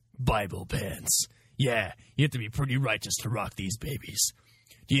 people. Bible pants. Yeah, you have to be pretty righteous to rock these babies.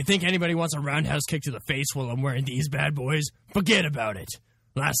 Do you think anybody wants a roundhouse kick to the face while I'm wearing these bad boys? Forget about it.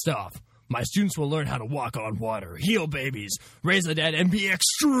 Last off, my students will learn how to walk on water, heal babies, raise the dead, and be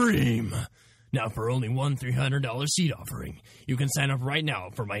extreme. Now, for only one $300 seed offering, you can sign up right now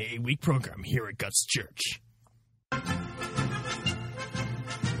for my 8-week program here at Guts Church.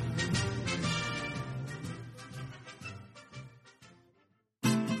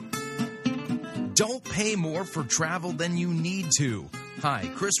 Don't pay more for travel than you need to. Hi,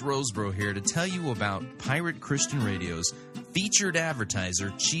 Chris Roseborough here to tell you about Pirate Christian Radio's featured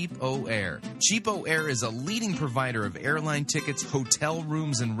advertiser, Cheap-O Air. Cheap-O Air is a leading provider of airline tickets, hotel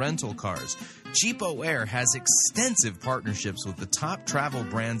rooms, and rental cars. Cheap-O Air has extensive partnerships with the top travel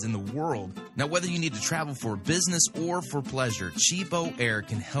brands in the world. Now, whether you need to travel for business or for pleasure, Cheap-O Air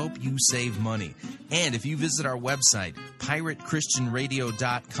can help you save money. And if you visit our website,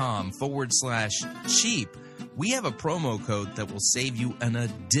 piratechristianradio.com/cheap, we have a promo code that will save you an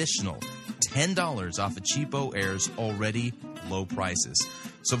additional $10 off of Cheap-O Air's already low prices.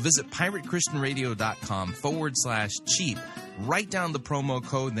 So visit piratechristianradio.com/cheap. Write down the promo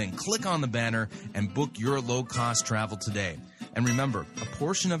code, then click on the banner and book your low-cost travel today. And remember, a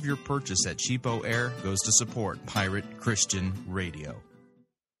portion of your purchase at Cheap-O Air goes to support Pirate Christian Radio.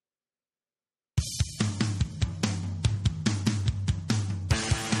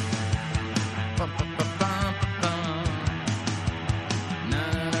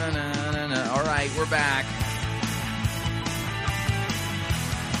 All right, we're back.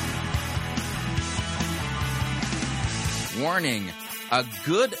 Warning, a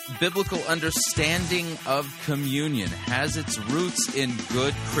good biblical understanding of communion has its roots in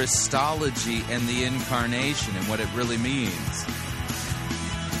good Christology and the incarnation and what it really means.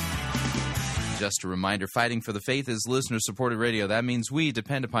 Just a reminder, Fighting for the Faith is listener-supported radio. That means we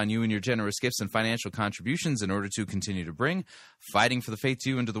depend upon you and your generous gifts and financial contributions in order to continue to bring Fighting for the Faith to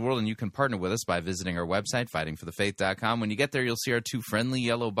you into the world, and you can partner with us by visiting our website, fightingforthefaith.com. When you get there, you'll see our 2 friendly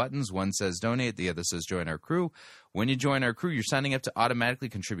yellow buttons. One says donate, the other says join our crew. When you join our crew, you're signing up to automatically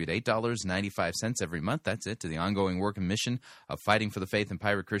contribute $8.95 every month. That's it, to the ongoing work and mission of Fighting for the Faith and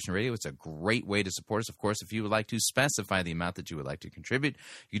Pirate Christian Radio. It's a great way to support us. Of course, if you would like to specify the amount that you would like to contribute,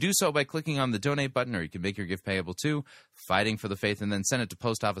 you do so by clicking on the donate button, or you can make your gift payable to Fighting for the Faith, and then send it to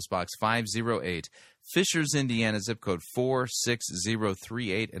Post Office Box 508, Fishers, Indiana, zip code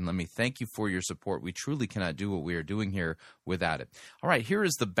 46038. And let me thank you for your support. We truly cannot do what we are doing here without it. All right, here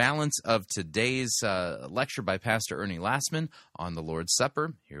is the balance of today's lecture by Pastor Ernie Lassman on the Lord's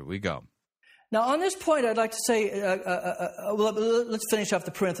Supper. Here we go. Now, on this point, I'd like to say, let's finish off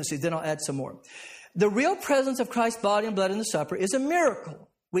the parentheses, then I'll add some more. The real presence of Christ's body and blood in the supper is a miracle.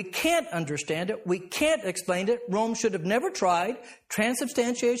 We can't understand it. We can't explain it. Rome should have never tried.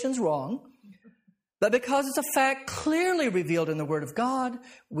 Transubstantiation's wrong. But because it's a fact clearly revealed in the Word of God,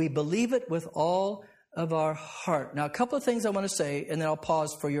 we believe it with all of our heart. Now, a couple of things I want to say, and then I'll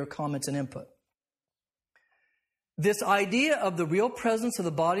pause for your comments and input. This idea of the real presence of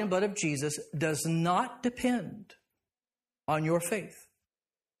the body and blood of Jesus does not depend on your faith.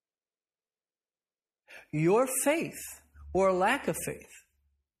 Your faith or lack of faith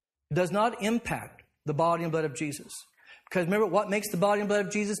does not impact the body and blood of Jesus. Because remember, what makes the body and blood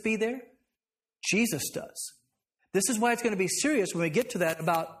of Jesus be there? Jesus does. This is why it's going to be serious when we get to that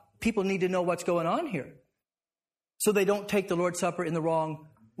about people need to know what's going on here. So they don't take the Lord's Supper in the wrong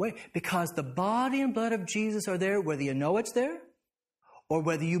way. Because the body and blood of Jesus are there whether you know it's there or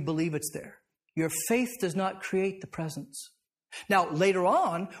whether you believe it's there. Your faith does not create the presence. Now, later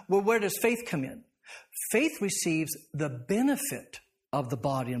on, well, where does faith come in? Faith receives the benefit of the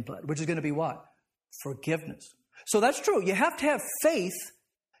body and blood, which is going to be what? Forgiveness. So that's true. You have to have faith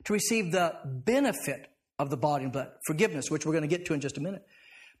to receive the benefit of the body and blood. Forgiveness, which we're going to get to in just a minute.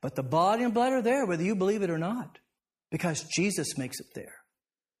 But the body and blood are there whether you believe it or not, because Jesus makes it there.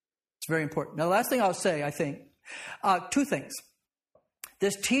 It's very important. Now, the last thing I'll say, I think, two things.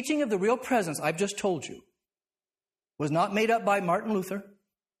 This teaching of the real presence I've just told you was not made up by Martin Luther,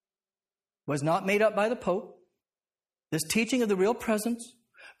 was not made up by the Pope. This teaching of the real presence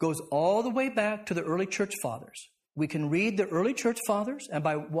goes all the way back to the early church fathers. We can read the early church fathers, and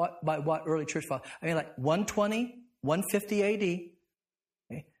by what early church fathers? I mean, like 120, 150 AD.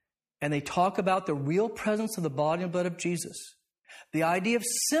 Okay? And they talk about the real presence of the body and blood of Jesus. The idea of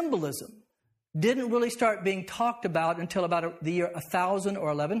symbolism didn't really start being talked about until about the year 1000 or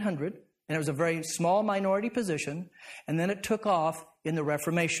 1100, and it was a very small minority position, and then it took off in the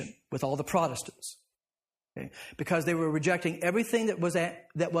Reformation with all the Protestants. Okay? Because they were rejecting everything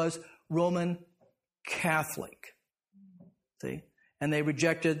that was Roman Catholic. See? And they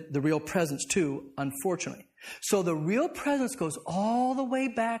rejected the real presence too, unfortunately. So the real presence goes all the way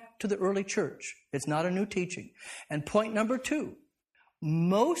back to the early church. It's not a new teaching. And point number two,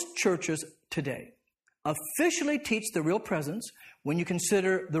 most churches today officially teach the real presence when you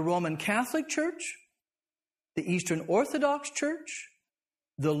consider the Roman Catholic Church, the Eastern Orthodox Church,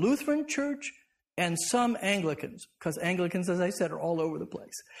 the Lutheran Church, and some Anglicans, because Anglicans, as I said, are all over the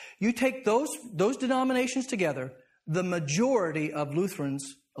place. You take those denominations together, the majority of Lutherans,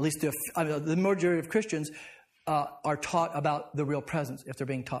 at least the majority of Christians, are taught about the real presence if they're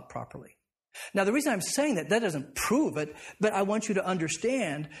being taught properly. Now, the reason I'm saying that doesn't prove it, but I want you to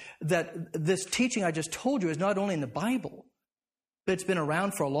understand that this teaching I just told you is not only in the Bible, but it's been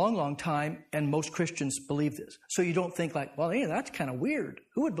around for a long, long time, and most Christians believe this. So you don't think like, well, hey, that's kind of weird.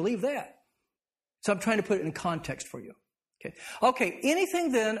 Who would believe that? So I'm trying to put it in context for you. Okay,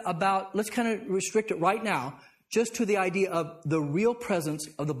 anything then about, let's kind of restrict it right now, just to the idea of the real presence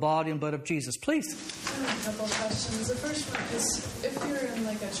of the body and blood of Jesus. Please. I have a couple of questions. The first one is, if you're in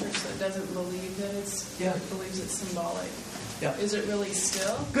like a church that doesn't believe that believes it's symbolic, is it really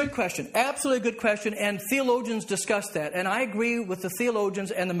still? Good question. Absolutely good question. And theologians discuss that. And I agree with the theologians,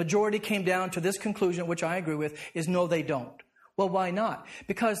 and the majority came down to this conclusion, which I agree with, is no, they don't. Well, why not?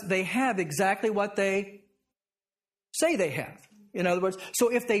 Because they have exactly what they say they have. In other words, so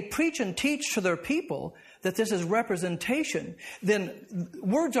if they preach and teach to their people that this is representation, then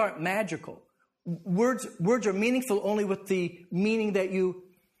words aren't magical. Words are meaningful only with the meaning that you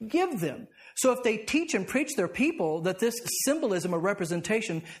give them. So if they teach and preach their people that this symbolism or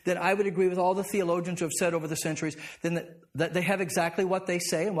representation, then I would agree with all the theologians who have said over the centuries, then that they have exactly what they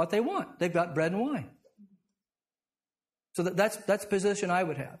say and what they want. They've got bread and wine. So that's the position I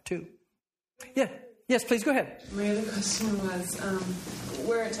would have too. Yeah. Yes, please go ahead. My other question was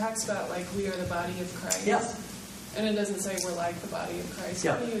where it talks about like we are the body of Christ. Yeah. And it doesn't say we're like the body of Christ.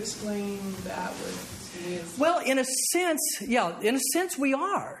 Yeah. How do you explain that with? Well, in a sense we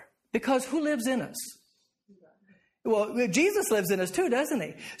are, because who lives in us? Well, Jesus lives in us too, doesn't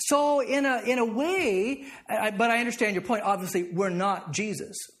he? So in a way, but I understand your point. Obviously, we're not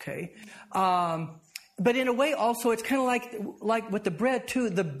Jesus, okay? But in a way, also, it's kind of like with the bread, too.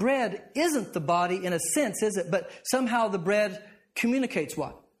 The bread isn't the body in a sense, is it? But somehow the bread communicates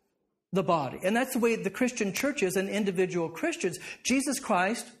what? the body. And that's the way the Christian church is and individual Christians. Jesus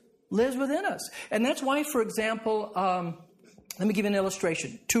Christ lives within us. And that's why, for example, let me give you an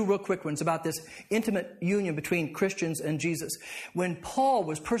illustration. 2 real quick ones about this intimate union between Christians and Jesus. When Paul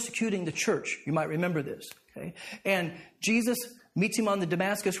was persecuting the church, you might remember this, okay? And Jesus meets him on the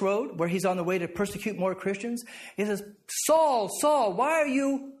Damascus road where he's on the way to persecute more Christians. He says, Saul, Saul, why are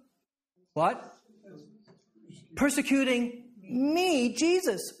you, what? Persecuting me,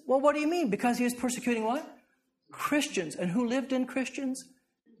 Jesus. Well, what do you mean? Because he was persecuting what? Christians. And who lived in Christians?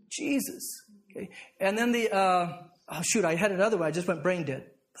 Jesus. Okay. And then I had another one. I just went brain dead.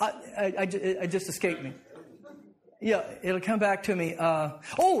 It just escaped me. Yeah, it'll come back to me.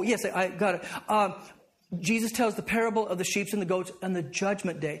 Yes, I got it. Jesus tells the parable of the sheep and the goats on the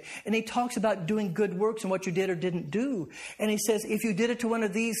judgment day. And he talks about doing good works and what you did or didn't do. And he says, if you did it to one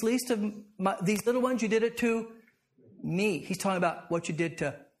of these least of these little ones, you did it to me. He's talking about what you did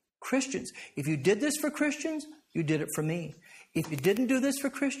to Christians. If you did this for Christians, you did it for me. If you didn't do this for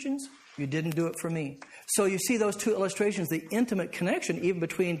Christians, you didn't do it for me. So you see those 2 illustrations, the intimate connection even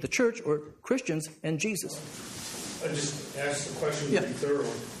between the church or Christians and Jesus. I just asked the question to be thorough.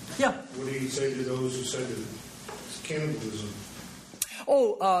 Yeah. What do you say to those who said that it's cannibalism?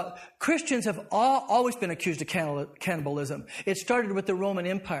 Christians have always been accused of cannibalism. It started with the Roman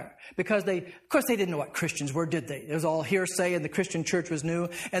Empire because of course they didn't know what Christians were, did they? It was all hearsay and the Christian church was new.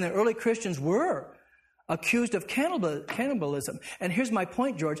 And the early Christians were accused of cannibalism. And here's my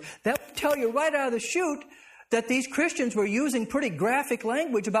point, George. That would tell you right out of the chute that these Christians were using pretty graphic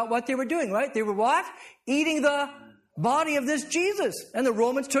language about what they were doing, right? They were what? Eating the body of this Jesus. And the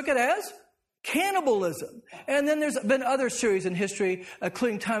Romans took it as cannibalism. And then there's been other series in history,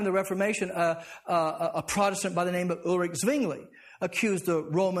 including time of the Reformation, a Protestant by the name of Ulrich Zwingli accused the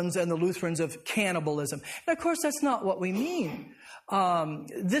Romans and the Lutherans of cannibalism. And of course, that's not what we mean.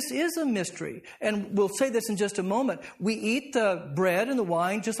 This is a mystery. And we'll say this in just a moment. We eat the bread and the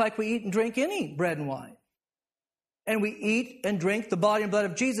wine just like we eat and drink any bread and wine. And we eat and drink the body and blood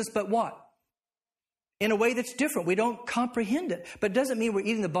of Jesus, but what? In a way that's different. We don't comprehend it. But it doesn't mean we're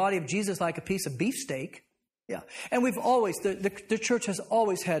eating the body of Jesus like a piece of beefsteak. Yeah. And we've always, the church has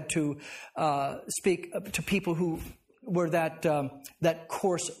always had to speak to people who were that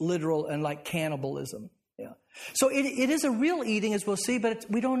coarse, literal, and like cannibalism. Yeah. So it is a real eating, as we'll see, but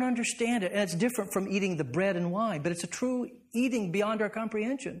we don't understand it. And it's different from eating the bread and wine. But it's a true eating beyond our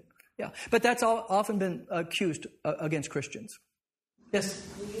comprehension. Yeah. But that's often been accused against Christians. Yes?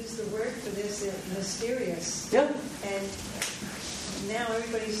 We use the word for this, mysterious. Yeah. And now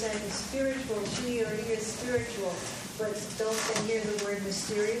everybody's saying spiritual, she or he is spiritual. But don't they hear the word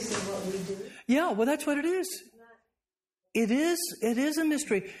mysterious in what we do? Yeah, well, that's what it is. It is a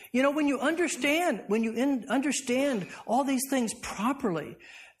mystery. You know, when you understand all these things properly,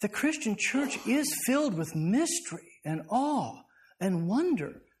 the Christian church is filled with mystery and awe and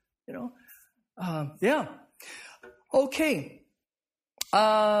wonder. You know? Yeah. Okay.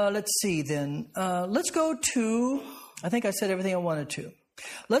 Let's see then. Let's go to, I think I said everything I wanted to.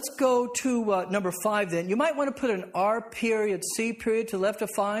 Let's go to number 5 then. You might want to put an R period, C period to the left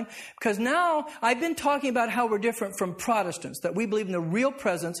of 5, because now I've been talking about how we're different from Protestants, that we believe in the real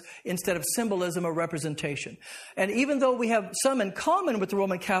presence instead of symbolism or representation. And even though we have some in common with the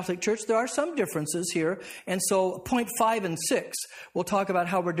Roman Catholic Church, there are some differences here. And so point 5 and 6, we'll talk about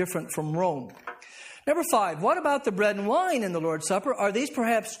how we're different from Rome. Number 5, what about the bread and wine in the Lord's Supper? Are these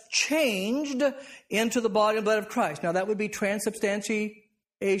perhaps changed into the body and blood of Christ? Now, that would be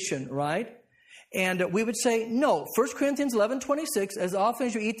transubstantiation, right? And we would say no. 1 Corinthians 11:26, as often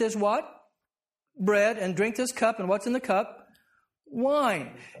as you eat this what? Bread, and drink this cup, and what's in the cup?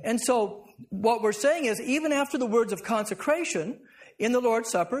 Wine. And so what we're saying is, even after the words of consecration in the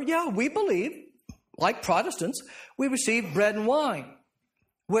Lord's Supper, yeah, we believe, like Protestants, we receive bread and wine.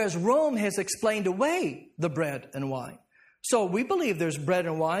 Whereas Rome has explained away the bread and wine. So we believe there's bread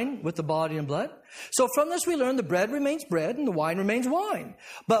and wine with the body and blood. So from this we learn the bread remains bread and the wine remains wine.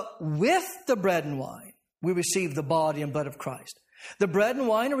 But with the bread and wine, we receive the body and blood of Christ. The bread and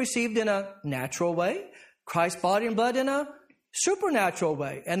wine are received in a natural way. Christ's body and blood in a supernatural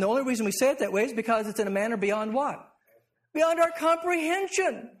way. And the only reason we say it that way is because it's in a manner beyond what? Beyond our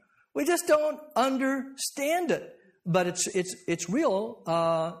comprehension. We just don't understand it. But it's real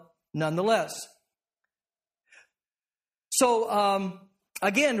nonetheless. So,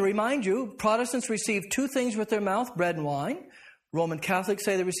 again, to remind you, Protestants receive 2 things with their mouth, bread and wine. Roman Catholics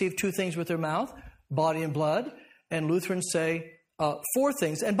say they receive 2 things with their mouth, body and blood. And Lutherans say 4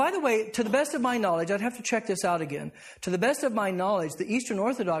 things. And by the way, to the best of my knowledge, I'd have to check this out again. To the best of my knowledge, the Eastern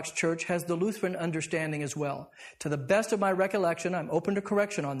Orthodox Church has the Lutheran understanding as well. To the best of my recollection, I'm open to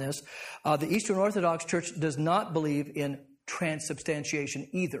correction on this, the Eastern Orthodox Church does not believe in transubstantiation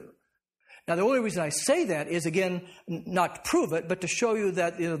either. Now, the only reason I say that is, again, not to prove it, but to show you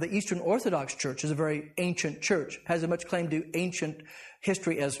that the Eastern Orthodox Church is a very ancient church, has as much claim to ancient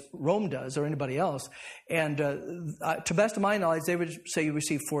history as Rome does or anybody else. And to the best of my knowledge, they would say you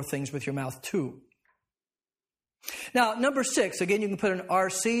receive 4 things with your mouth too. Now, number 6, again, you can put an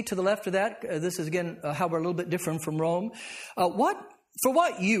RC to the left of that. This is, again, how we're a little bit different from Rome. For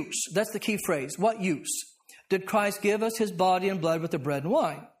what use? That's the key phrase. What use did Christ give us his body and blood with the bread and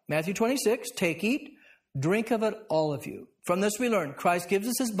wine? Matthew 26, take, eat, drink of it, all of you. From this we learn, Christ gives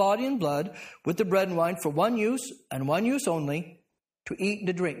us his body and blood with the bread and wine for one use and one use only, to eat and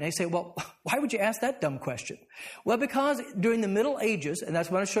to drink. And they say, well, why would you ask that dumb question? Well, because during the Middle Ages, and that's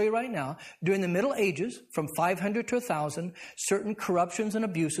what I'm going to show you right now, during the Middle Ages, from 500 to 1,000, certain corruptions and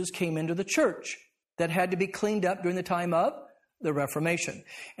abuses came into the church that had to be cleaned up during the time of the Reformation.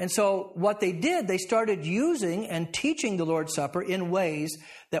 And so what they did, they started using and teaching the Lord's Supper in ways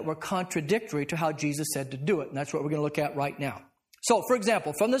that were contradictory to how Jesus said to do it. And that's what we're going to look at right now. So, for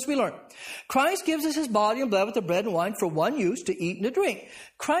example, from this we learn, Christ gives us his body and blood with the bread and wine for one use, to eat and to drink.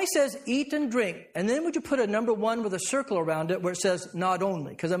 Christ says, eat and drink. And then would you put a number 1 with a circle around it where it says, not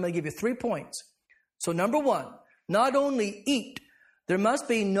only? Because I'm going to give you 3 points. So, number 1, not only eat, there must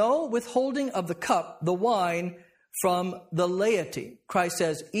be no withholding of the cup, the wine, from the laity. Christ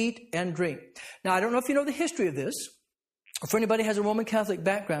says, eat and drink. Now, I don't know if you know the history of this, or if anybody has a Roman Catholic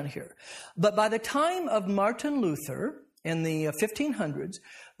background here, but by the time of Martin Luther, in the 1500s,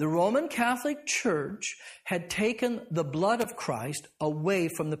 the Roman Catholic Church had taken the blood of Christ away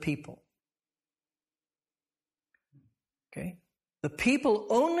from the people. Okay? The people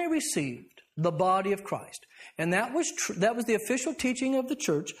only received the body of Christ. And that was the official teaching of the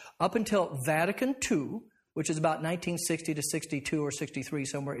church up until Vatican II, which is about 1960 to 62 or 63,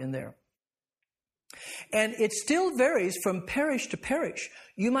 somewhere in there. And it still varies from parish to parish.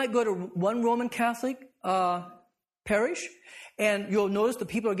 You might go to one Roman Catholic parish, and you'll notice the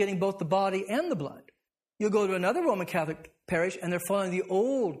people are getting both the body and the blood. You'll go to another Roman Catholic parish, and they're following the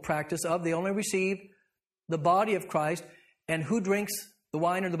old practice of they only receive the body of Christ, and who drinks the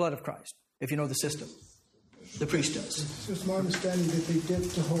wine or the blood of Christ, if you know the system? The priest does. It's my understanding that they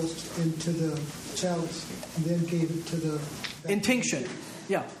dipped the host into the chalice and then gave it to the... Intinction,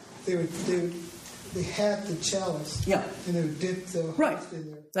 yeah. They had the chalice, yeah, and they would dip the host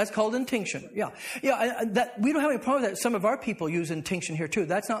in there. That's called intinction, yeah. We don't have any problem with that. Some of our people use intinction here too.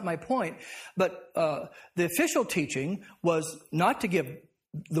 That's not my point. But the official teaching was not to give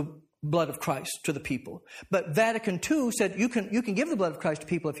the blood of Christ to the people. But Vatican II said you can give the blood of Christ to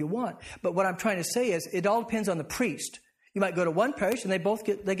people if you want. But what I'm trying to say is it all depends on the priest. You might go to one parish and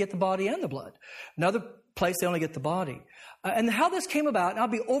they get the body and the blood. Another place they only get the body. And how this came about, and I'll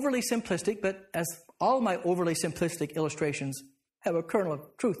be overly simplistic, but as all my overly simplistic illustrations have a kernel of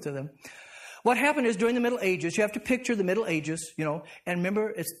truth to them. What happened is during the Middle Ages, you have to picture the Middle Ages, and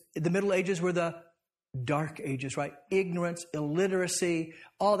remember, the Middle Ages were the Dark Ages, right? Ignorance, illiteracy,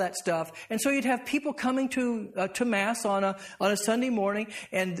 all that stuff. And so you'd have people coming to Mass on a Sunday morning,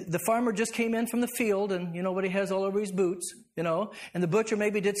 and the farmer just came in from the field, and you know what he has all over his boots, and the butcher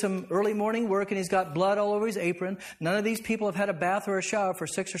maybe did some early morning work, and he's got blood all over his apron. None of these people have had a bath or a shower for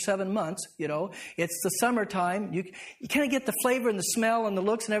 6 or 7 months, It's the summertime. You kind of get the flavor and the smell and the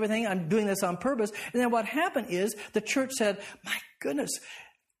looks and everything. I'm doing this on purpose. And then what happened is the church said, my goodness,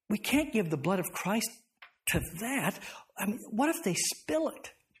 we can't give the blood of Christ to that. I mean, what if they spill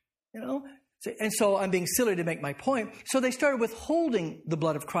it? And so I'm being silly to make my point. So they started withholding the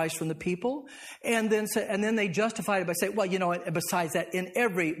blood of Christ from the people, and then they justified it by saying, well, besides that, in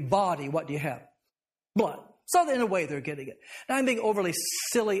every body, what do you have? Blood. So in a way, they're getting it. Now, I'm being overly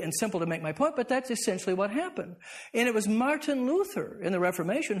silly and simple to make my point, but that's essentially what happened. And it was Martin Luther in the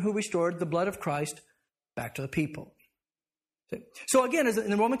Reformation who restored the blood of Christ back to the people. So again, in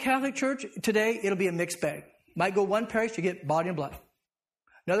the Roman Catholic Church today, it'll be a mixed bag. Might go one parish, you get body and blood.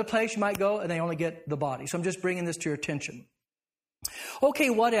 Another place you might go, and they only get the body. So I'm just bringing this to your attention. Okay,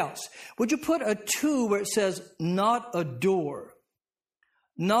 what else? Would you put a 2 where it says, not adore?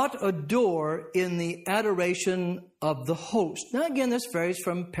 Not adore in the adoration of the host. Now again, this varies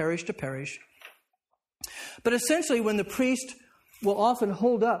from parish to parish. But essentially, when the priest will often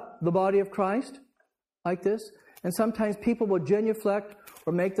hold up the body of Christ, like this, and sometimes people will genuflect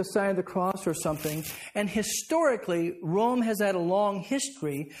or make the sign of the cross or something. And historically, Rome has had a long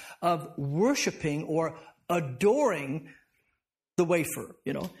history of worshiping or adoring the wafer,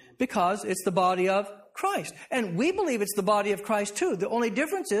 because it's the body of Christ. And we believe it's the body of Christ too. The only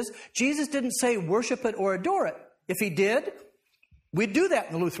difference is Jesus didn't say worship it or adore it. If he did, we'd do that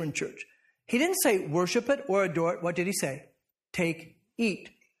in the Lutheran Church. He didn't say worship it or adore it. What did he say? Take, eat.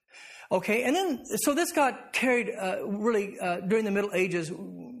 Okay, and then, so this got carried really during the Middle Ages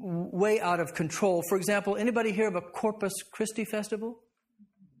way out of control. For example, anybody hear of a Corpus Christi festival?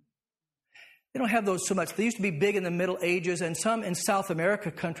 They don't have those so much. They used to be big in the Middle Ages, and some in South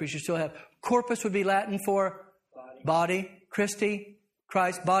America countries you still have. Corpus would be Latin for body. Christi,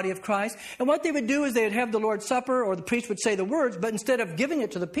 Christ, body of Christ. And what they would do is they would have the Lord's Supper, or the priest would say the words, but instead of giving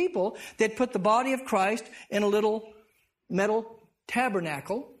it to the people, they'd put the body of Christ in a little metal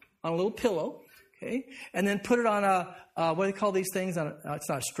tabernacle on a little pillow, okay, and then put it on what do they call these things? It's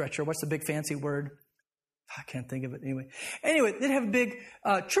not a stretcher. What's the big fancy word? I can't think of it anyway. Anyway, they'd have a big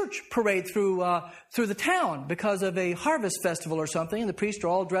church parade through the town because of a harvest festival or something. And the priests are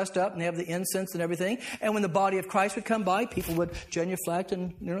all dressed up and they have the incense and everything. And when the body of Christ would come by, people would genuflect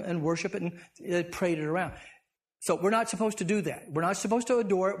and worship it, and they parade it around. So we're not supposed to do that. We're not supposed to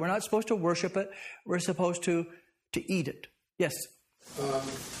adore it. We're not supposed to worship it. We're supposed to eat it. Yes. Okay, I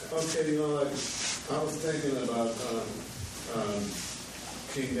was thinking about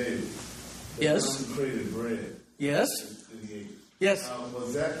King David. The Yes. consecrated bread. Yes. Yes.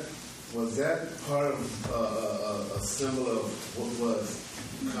 Was that part of a symbol of what was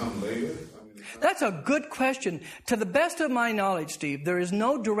come later? That's a good question. To the best of my knowledge, Steve, there is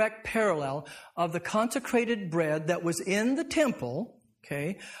no direct parallel of the consecrated bread that was in the temple,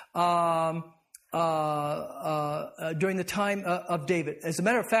 okay, during the time of David. As a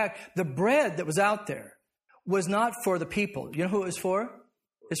matter of fact, the bread that was out there was not for the people. You know who it was for?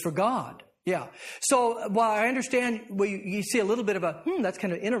 It's for God. Yeah. So while I understand, you see a little bit of that's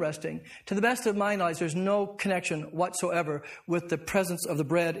kind of interesting. To the best of my knowledge, there's no connection whatsoever with the presence of the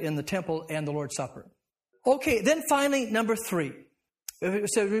bread in the temple and the Lord's Supper. Okay, then finally, number 3.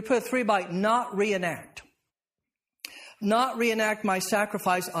 So we put a 3 by not reenact. Not reenact my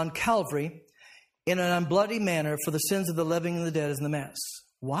sacrifice on Calvary in an unbloody manner for the sins of the living and the dead as in the Mass.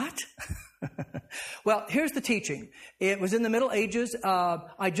 What? Well, here's the teaching. It was in the Middle Ages.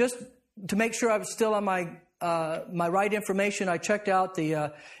 To make sure I was still on my right information, I checked out in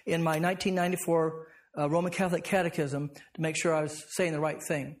my 1994 Roman Catholic Catechism to make sure I was saying the right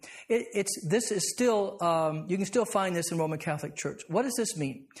thing. This is still you can still find this in Roman Catholic Church. What does this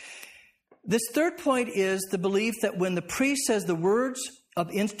mean? This third point is the belief that when the priest says the words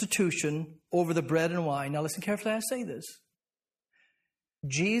of institution over the bread and wine. Now listen carefully as I say this.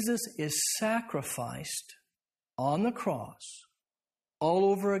 Jesus is sacrificed on the cross all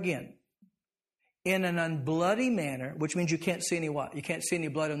over again in an unbloody manner, which means you can't see any what? You can't see any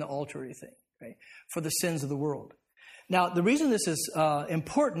blood on the altar or anything, right? For the sins of the world. Now, the reason this is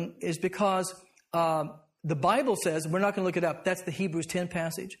important is because the Bible says, we're not going to look it up, that's the Hebrews 10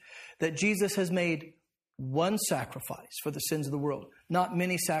 passage, that Jesus has made one sacrifice for the sins of the world, not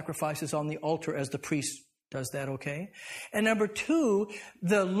many sacrifices on the altar as the priest does that, okay? And number 2,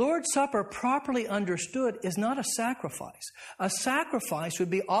 the Lord's Supper properly understood is not a sacrifice. A sacrifice would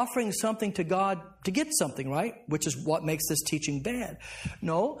be offering something to God to get something, right? Which is what makes this teaching bad.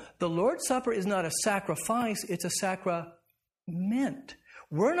 No, the Lord's Supper is not a sacrifice, it's a sacrament.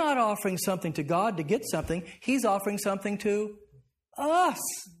 We're not offering something to God to get something. He's offering something to us.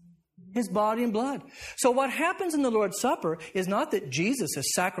 His body and blood. So what happens in the Lord's Supper is not that Jesus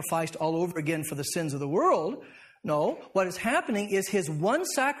is sacrificed all over again for the sins of the world. No, what is happening is his one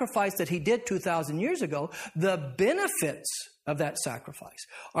sacrifice that he did 2,000 years ago, the benefits of that sacrifice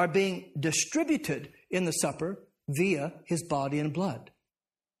are being distributed in the supper via his body and blood.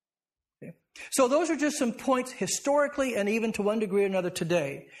 Okay? So those are just some points historically and even to one degree or another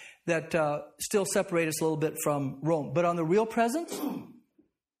today that still separate us a little bit from Rome. But on the real presence,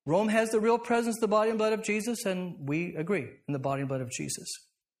 Rome has the real presence, the body and blood of Jesus, and we agree in the body and blood of Jesus.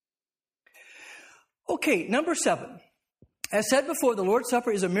 Okay, number 7. As said before, the Lord's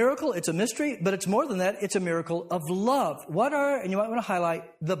Supper is a miracle, it's a mystery, but it's more than that, it's a miracle of love. What are, and you might want to highlight,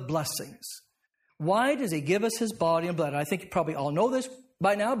 the blessings? Why does he give us his body and blood? I think you probably all know this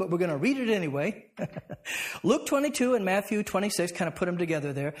by now, but we're going to read it anyway. Luke 22 and Matthew 26 kind of put them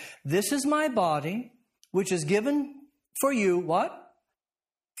together there. This is my body, which is given for you, what?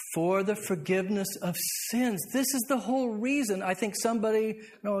 For the forgiveness of sins. This is the whole reason. I think somebody,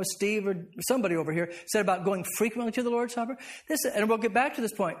 Steve or somebody over here said about going frequently to the Lord's Supper. And we'll get back to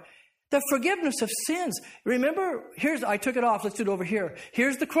this point. The forgiveness of sins. Remember, I took it off. Let's do it over here.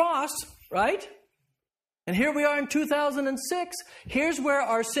 Here's the cross, right? And here we are in 2006. Here's where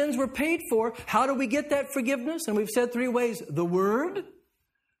our sins were paid for. How do we get that forgiveness? And we've said 3 ways. The Word,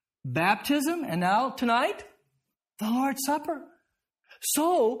 baptism, and now tonight, the Lord's Supper.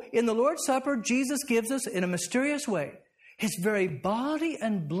 So, in the Lord's Supper, Jesus gives us, in a mysterious way, His very body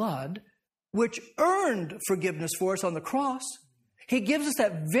and blood, which earned forgiveness for us on the cross. He gives us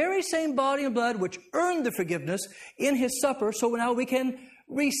that very same body and blood which earned the forgiveness in His supper, so now we can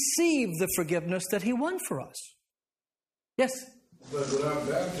receive the forgiveness that He won for us. Yes? But without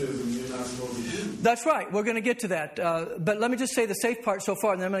baptism, you're not supposed to do it. That's right. We're going to get to that. But let me just say the safe part so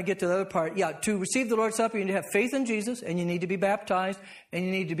far, and then I'm going to get to the other part. Yeah, to receive the Lord's Supper, you need to have faith in Jesus, and you need to be baptized, and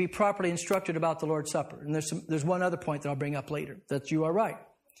you need to be properly instructed about the Lord's Supper. And there's one other point that I'll bring up later, that you are right.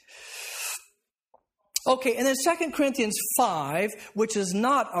 Okay, and then 2 Corinthians 5, which is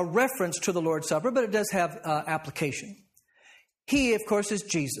not a reference to the Lord's Supper, but it does have application. He, of course, is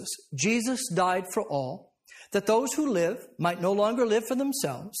Jesus. Jesus died for all, that those who live might no longer live for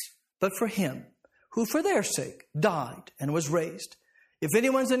themselves, but for Him, who for their sake died and was raised. If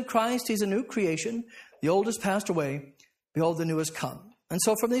anyone's in Christ, he's a new creation. The old has passed away. Behold, the new has come. And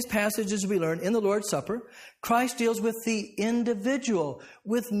so from these passages we learn in the Lord's Supper, Christ deals with the individual,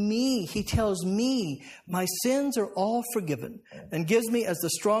 with me. He tells me my sins are all forgiven and gives me as the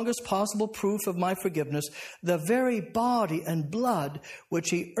strongest possible proof of my forgiveness the very body and blood which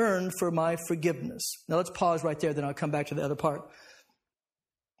He earned for my forgiveness. Now let's pause right there, then I'll come back to the other part.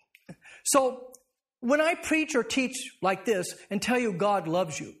 So when I preach or teach like this and tell you God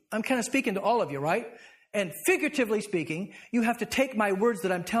loves you, I'm kind of speaking to all of you, right? And figuratively speaking, you have to take my words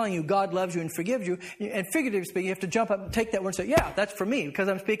that I'm telling you, God loves you and forgives you. And figuratively speaking, you have to jump up and take that word and say, yeah, that's for me, because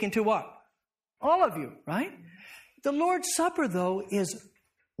I'm speaking to what? All of you, right? The Lord's Supper, though, is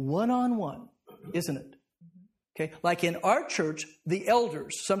one-on-one, isn't it? Okay, like in our church, the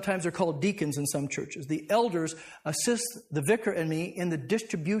elders, sometimes they're called deacons in some churches, the elders assist the vicar and me in the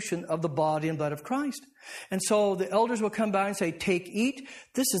distribution of the body and blood of Christ. And so the elders will come by and say, take, eat,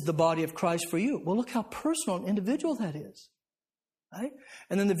 this is the body of Christ for you. Well, look how personal and individual that is. Right?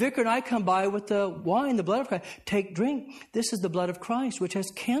 And then the vicar and I come by with the wine, the blood of Christ. Take, drink, this is the blood of Christ, which has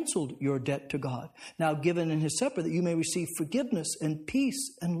canceled your debt to God, now given in His supper that you may receive forgiveness and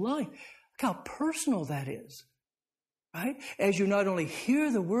peace and life. Look how personal that is. Right? As you not only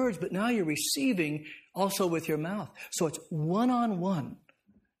hear the words, but now you're receiving also with your mouth. So it's one-on-one.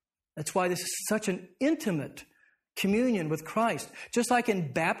 That's why this is such an intimate communion with Christ. Just like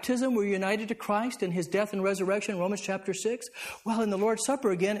in baptism, we're united to Christ in His death and resurrection, Romans chapter 6. Well, in the Lord's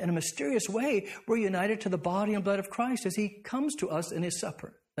Supper, again, in a mysterious way, we're united to the body and blood of Christ as He comes to us in His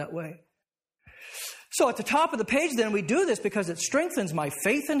supper that way. So at the top of the page, then, we do this because it strengthens my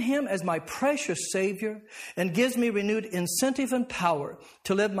faith in Him as my precious Savior and gives me renewed incentive and power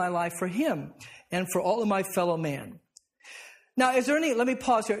to live my life for Him and for all of my fellow man. Now, is there any, let me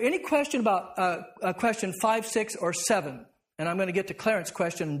pause here, any question about question 5, 6, or 7? And I'm going to get to Clarence's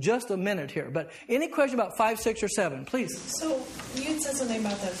question in just a minute here. But any question about 5, 6, or 7, please? So you had said something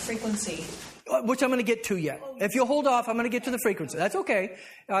about the frequency. Which I'm going to get to yet. If you'll hold off, I'm going to get to the frequency. That's okay.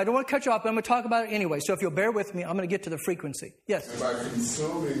 I don't want to cut you off, but I'm going to talk about it anyway. So if you'll bear with me, I'm going to get to the frequency. Yes? And by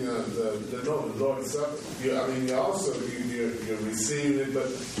consuming the Lord's Supper, you're receiving it, but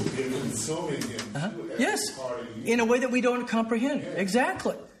you're consuming Him too. Yes. In a way that we don't comprehend. Yeah.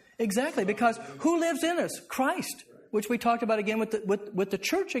 Exactly. Because who lives in us? Christ, which we talked about again with the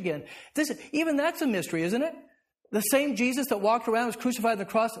church again. Even that's a mystery, isn't it? The same Jesus that walked around, was crucified on the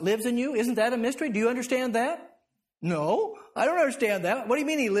cross, lives in you. Isn't that a mystery? Do you understand that? No, I don't understand that. What do you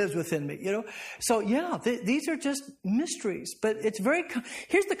mean He lives within me? You know. So yeah, these are just mysteries. But it's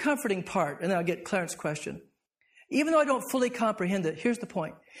here's the comforting part, and then I'll get Clarence's question. Even though I don't fully comprehend it, here's the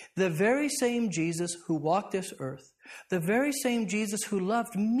point. The very same Jesus who walked this earth, the very same Jesus who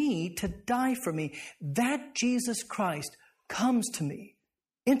loved me to die for me, that Jesus Christ comes to me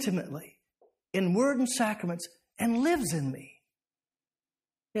intimately in word and sacraments and lives in me.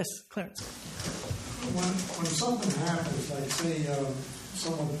 Yes, Clarence. When something happens, like say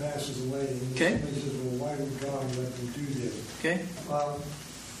someone passes away, and somebody says, "Well, why would God let them do this?" Okay.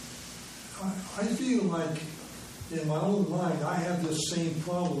 I feel like in my own mind, I have this same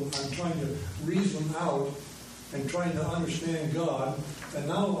problem. I'm trying to reason out and trying to understand God. And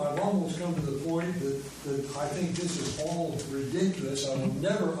now I've almost come to the point that I think this is all ridiculous. I will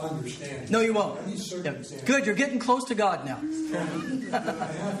never understand it. No, you won't. Any circumstance. Good, you're getting close to God now. And I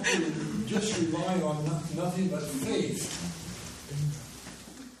have to just rely on nothing but faith.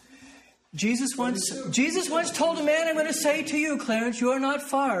 Jesus once told a man, I'm going to say to you, Clarence, you are not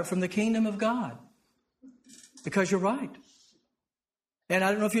far from the kingdom of God. Because you're right. And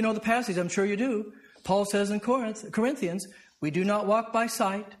I don't know if you know the passage, I'm sure you do. Paul says in Corinthians, we do not walk by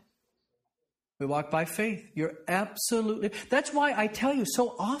sight. We walk by faith. You're absolutely... That's why I tell you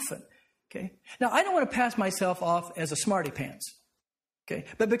so often, okay? Now, I don't want to pass myself off as a smarty pants, okay?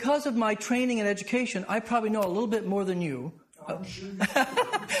 But because of my training and education, I probably know a little bit more than you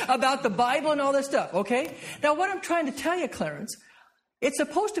about the Bible and all this stuff, okay? Now, what I'm trying to tell you, Clarence, it's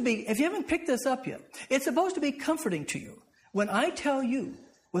supposed to be, if you haven't picked this up yet, it's supposed to be comforting to you when I tell you,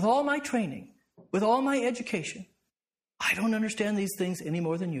 with all my training, with all my education, I don't understand these things any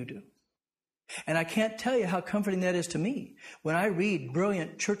more than you do. And I can't tell you how comforting that is to me when I read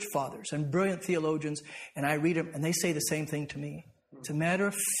brilliant church fathers and brilliant theologians, and I read them, and they say the same thing to me. It's a matter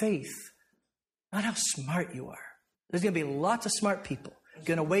of faith, not how smart you are. There's going to be lots of smart people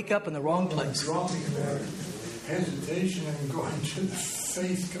going to wake up in the wrong place. Dropping that hesitation and going to the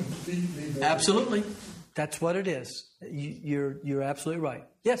faith completely. Absolutely. That's what it is. You're absolutely right.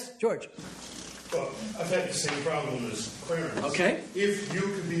 Yes, George. Well, I've had the same problem as Clarence. Okay. If you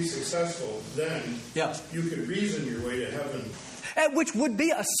could be successful, then you could reason your way to heaven. Which would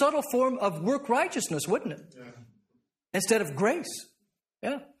be a subtle form of work righteousness, wouldn't it? Yeah. Instead of grace.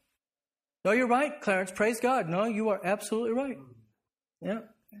 Yeah. No, you're right, Clarence. Praise God. No, you are absolutely right. Yeah.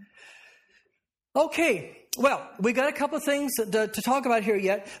 Okay. Well, we got a couple of things to talk about here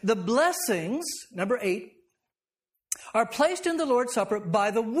yet. The blessings, number 8, are placed in the Lord's Supper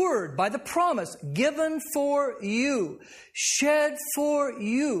by the word, by the promise, given for you, shed for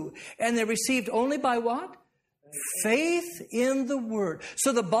you. And they're received only by what? Faith in the word.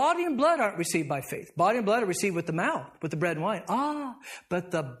 So the body and blood aren't received by faith. Body and blood are received with the mouth, with the bread and wine.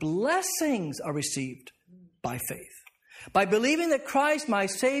 But the blessings are received by faith. By believing that Christ, my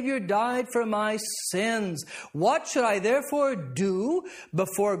Savior, died for my sins. What should I therefore do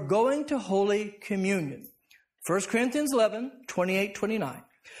before going to Holy Communion? 1 Corinthians 11, 28, 29.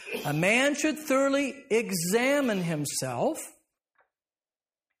 A man should thoroughly examine himself,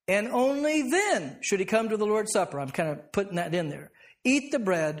 and only then should he come to the Lord's Supper. I'm kind of putting that in there. Eat the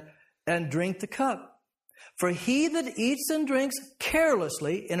bread and drink the cup. For he that eats and drinks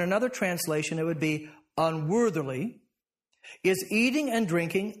carelessly, in another translation it would be unworthily, is eating and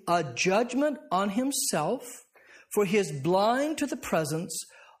drinking a judgment on himself, for he is blind to the presence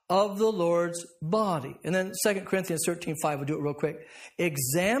of the Lord's body. And then 2 Corinthians 13:5, we'll do it real quick.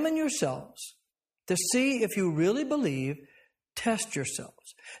 Examine yourselves to see if you really believe. Test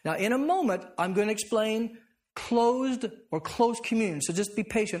yourselves. Now, in a moment, I'm going to explain closed communion. So just be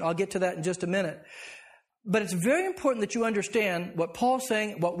patient. I'll get to that in just a minute. But it's very important that you understand what Paul's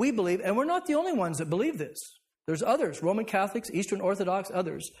saying, what we believe, and we're not the only ones that believe this. There's others, Roman Catholics, Eastern Orthodox,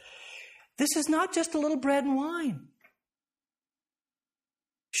 others. This is not just a little bread and wine.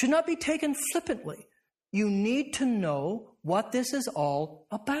 Should not be taken flippantly. You need to know what this is all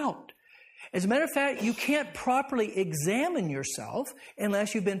about. As a matter of fact, you can't properly examine yourself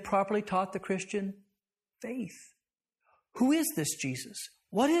unless you've been properly taught the Christian faith. Who is this Jesus?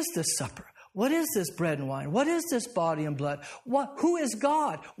 What is this supper? What is this bread and wine? What is this body and blood? Who is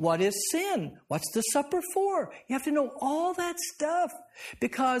God? What is sin? What's the supper for? You have to know all that stuff.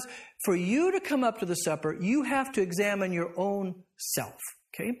 Because for you to come up to the supper, you have to examine your own self.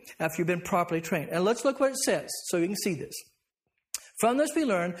 Okay? After you've been properly trained. And let's look what it says so you can see this. From this we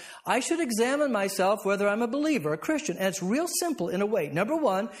learn, I should examine myself whether I'm a believer, a Christian. And it's real simple in a way. Number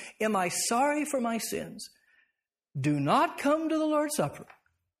 1, am I sorry for my sins? Do not come to the Lord's Supper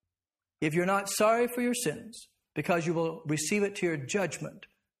if you're not sorry for your sins, because you will receive it to your judgment,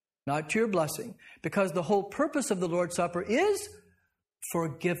 not to your blessing. Because the whole purpose of the Lord's Supper is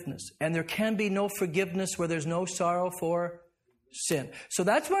forgiveness. And there can be no forgiveness where there's no sorrow for sin. So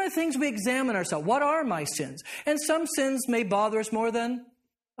that's one of the things we examine ourselves. What are my sins? And some sins may bother us more than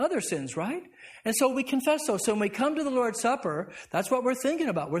other sins, right? And so we confess those. So when we come to the Lord's Supper, that's what we're thinking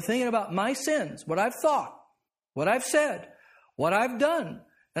about. We're thinking about my sins, what I've thought, what I've said, what I've done,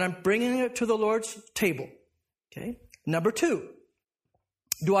 and I'm bringing it to the Lord's table. Okay? Number 2,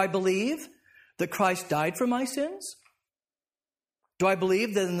 do I believe that Christ died for my sins? Do I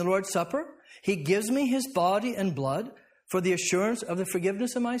believe that in the Lord's Supper, He gives me His body and blood for the assurance of the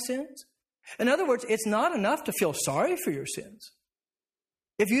forgiveness of my sins? In other words, it's not enough to feel sorry for your sins.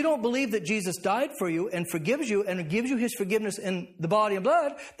 If you don't believe that Jesus died for you and forgives you and gives you His forgiveness in the body and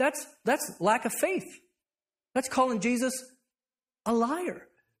blood, that's lack of faith. That's calling Jesus a liar.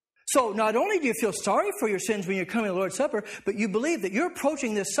 So not only do you feel sorry for your sins when you're coming to the Lord's Supper, but you believe that you're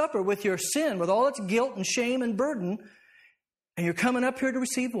approaching this supper with your sin, with all its guilt and shame and burden, and you're coming up here to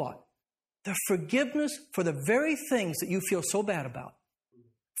receive what? The forgiveness for the very things that you feel so bad about.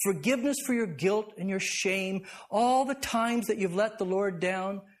 Forgiveness for your guilt and your shame, all the times that you've let the Lord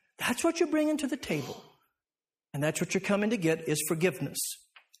down, That's what you're bringing to the table. And that's what you're coming to get is forgiveness.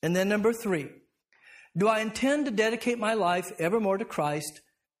 And then number 3, do I intend to dedicate my life evermore to Christ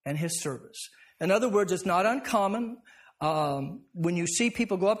and His service? In other words, it's not uncommon when you see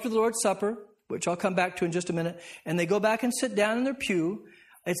people go up to the Lord's Supper, which I'll come back to in just a minute, and they go back and sit down in their pew.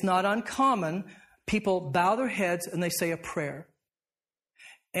 It's not uncommon. People bow their heads and they say a prayer.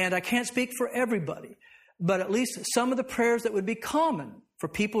 And I can't speak for everybody, but at least some of the prayers that would be common for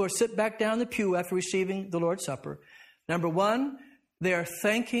people who sit back down in the pew after receiving the Lord's Supper. Number 1, they are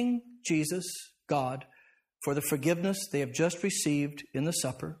thanking Jesus, God, for the forgiveness they have just received in the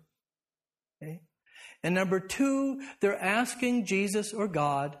supper. Okay? And number 2, they're asking Jesus or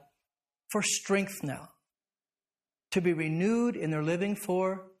God for strength now, to be renewed in their living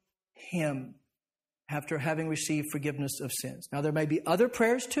for Him after having received forgiveness of sins. Now, there may be other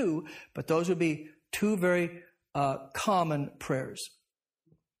prayers too, but those would be 2 very common prayers.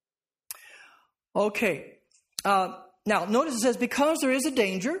 Okay. Now, notice it says, because there is a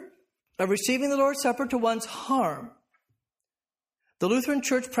danger of receiving the Lord's Supper to one's harm, the Lutheran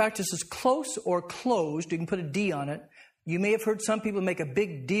Church practices close or closed. You can put a D on it. You may have heard some people make a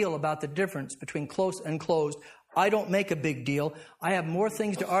big deal about the difference between close and closed. I don't make a big deal. I have more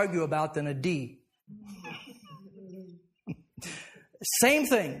things to argue about than a D. Same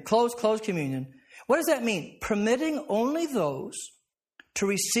thing, closed communion. What does that mean? Permitting only those to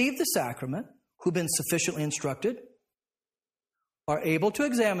receive the sacrament who've been sufficiently instructed, are able to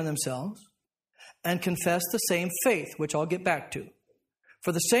examine themselves, and confess the same faith, which I'll get back to.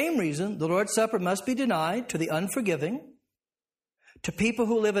 For the same reason, the Lord's Supper must be denied to the unforgiving, to people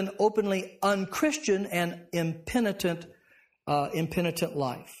who live an openly unchristian and impenitent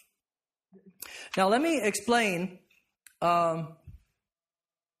life. Now, let me explain about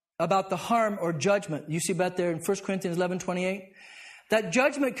the harm or judgment. You see about there in 1 Corinthians 11:28? That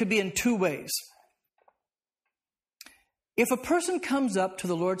judgment could be in 2 ways. If a person comes up to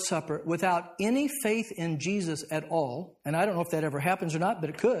the Lord's Supper without any faith in Jesus at all, and I don't know if that ever happens or not, but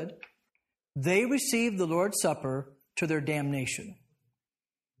it could, they receive the Lord's Supper to their damnation.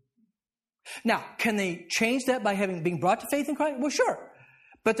 Now, can they change that by being brought to faith in Christ? Well, sure.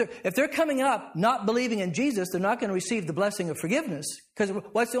 But if they're coming up not believing in Jesus, they're not going to receive the blessing of forgiveness. Because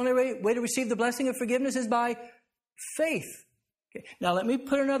what's the only way to receive the blessing of forgiveness is by faith. Okay. Now, let me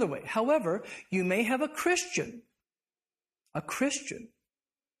put it another way. However, you may have a Christian.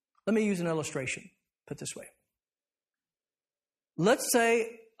 Let me use an illustration. Put it this way. Let's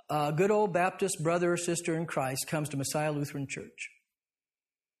say a good old Baptist brother or sister in Christ comes to Messiah Lutheran Church.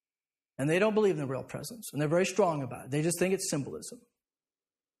 And they don't believe in the real presence. And they're very strong about it. They just think it's symbolism.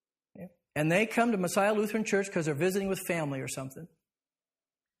 Okay? And they come to Messiah Lutheran Church because they're visiting with family or something.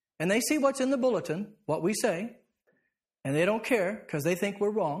 And they see what's in the bulletin, what we say. And they don't care because they think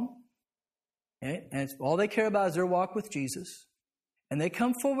we're wrong. Okay? And all they care about is their walk with Jesus. And they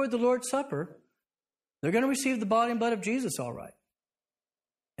come forward to the Lord's Supper. They're going to receive the body and blood of Jesus all right.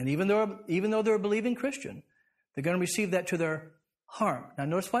 And even though they're a believing Christian, they're going to receive that to their harm. Now,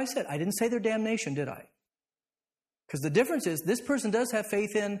 notice what I said. I didn't say their damnation, did I? Because the difference is this person does have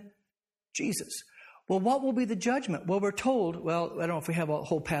faith in Jesus. Well, what will be the judgment? Well, we're told, I don't know if we have a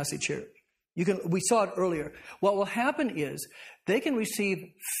whole passage here. We saw it earlier. What will happen is they can receive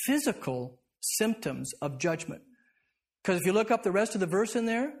physical symptoms of judgment. Because if you look up the rest of the verse in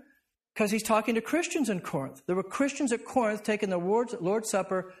there, because he's talking to Christians in Corinth. There were Christians at Corinth taking the Lord's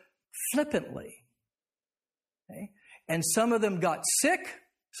Supper flippantly. Okay? And some of them got sick.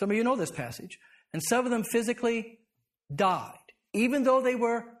 Some of you know this passage. And some of them physically died, even though they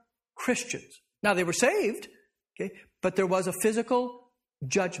were Christians. Now, they were saved, okay, but there was a physical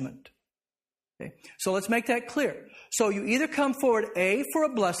judgment. Okay? So let's make that clear. So you either come forward, A, for a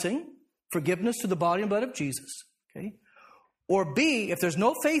blessing, forgiveness to the body and blood of Jesus, okay? Or B, if there's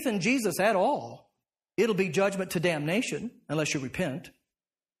no faith in Jesus at all, it'll be judgment to damnation unless you repent.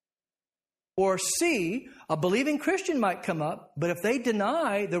 Or C, a believing Christian might come up, but if they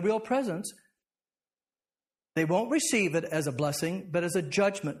deny the real presence, they won't receive it as a blessing, but as a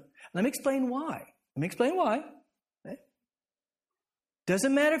judgment. Let me explain why. Okay?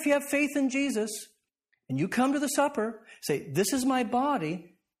 Doesn't matter if you have faith in Jesus and you come to the supper, say, this is my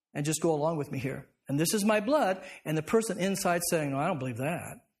body, and just go along with me here. And this is my blood. And the person inside saying, no, I don't believe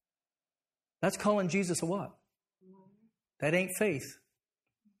that. That's calling Jesus a what? That ain't faith,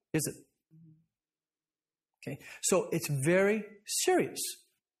 is it? Okay, so it's very serious.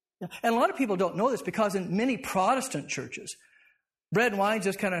 And a lot of people don't know this because in many Protestant churches, bread and wine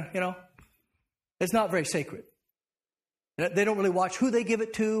just kind of, it's not very sacred. They don't really watch who they give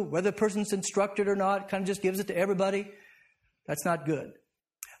it to, whether the person's instructed or not, kind of just gives it to everybody. That's not good.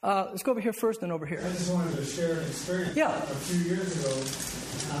 Let's go over here first, then over here. I just wanted to share an experience. Yeah. A few years ago,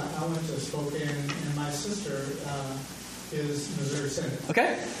 I went to Spokane, and my sister is Missouri Synod.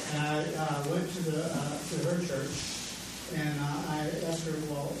 Okay. And I went to her church, and I asked her,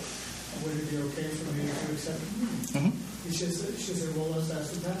 well, would it be okay for me to accept communion? Mm-hmm. She said, well, let's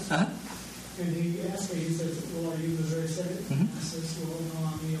ask the pastor. Uh-huh. And he asked me, he says, well, are you Missouri Synod? Mm-hmm. I says, well, no,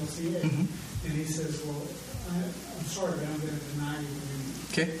 I'm ELCA. Mm-hmm. And he says, well, I'm sorry, but I'm going to deny you communion.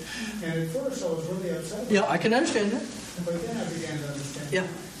 Okay. And at first I was really upset. Yeah, I can understand that. But then I began to understand.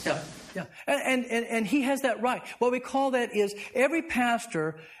 Yeah. And he has that right. What we call that is every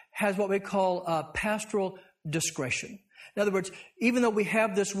pastor has what we call pastoral discretion. In other words, even though we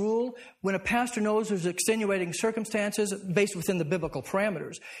have this rule, when a pastor knows there's extenuating circumstances based within the biblical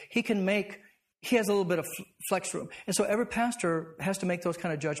parameters, he has a little bit of flex room. And so every pastor has to make those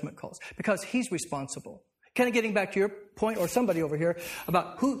kind of judgment calls because he's responsible. Kind of getting back to your point, or somebody over here,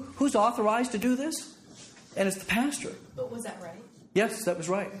 about who's authorized to do this? And it's the pastor. But was that right? Yes, that was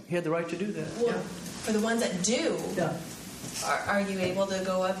right. He had the right to do that. Well, for the ones that do, are you able to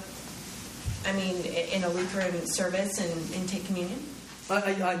go up, in a Lutheran service and take communion?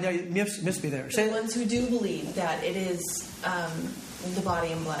 You missed me there. The ones who do believe that it is the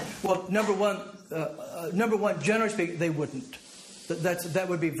body and blood. Well, number one, generally speaking, they wouldn't. That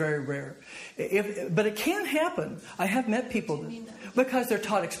would be very rare. But it can happen. I have met people because they're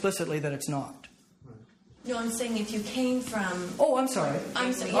taught explicitly that it's not. No, I'm saying if you came from... Oh, I'm sorry.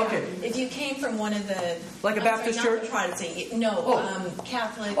 I'm sorry, yeah. Okay. If you came from one of the... Like a Baptist church? Protestant.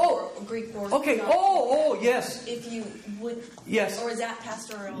 Catholic or Greek Orthodox. Okay. Yes. If you would... Yes. Or is that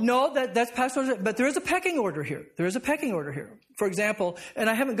pastoral? No, that's pastoral. But there is a pecking order here. For example, and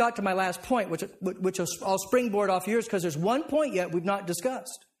I haven't got to my last point, which I'll springboard off yours because there's one point yet we've not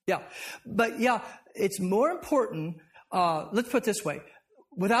discussed. Yeah. But it's more important... let's put it this way.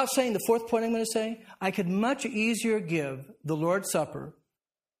 Without saying the fourth point I'm going to say, I could much easier give the Lord's Supper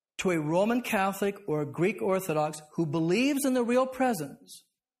to a Roman Catholic or a Greek Orthodox who believes in the real presence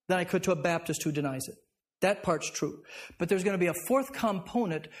than I could to a Baptist who denies it. That part's true. But there's going to be a fourth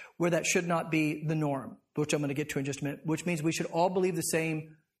component where that should not be the norm, which I'm going to get to in just a minute, which means we should all believe the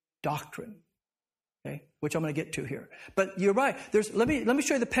same doctrine. Okay, which I'm going to get to here. But you're right. Let me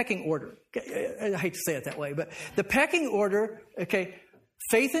show you the pecking order. I hate to say it that way, but the pecking order, okay,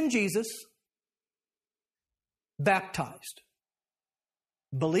 faith in Jesus, baptized,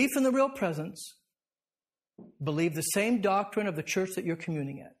 belief in the real presence, believe the same doctrine of the church that you're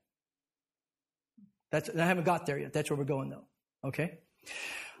communing at. I haven't got there yet. That's where we're going, though.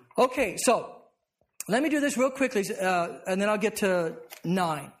 Okay, so let me do this real quickly, and then I'll get to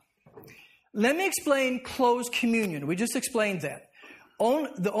 9. Let me explain closed communion. We just explained that.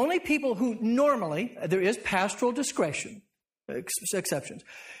 The only people who normally, there is pastoral discretion, exceptions,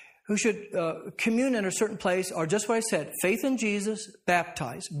 who should commune in a certain place are just what I said: faith in Jesus,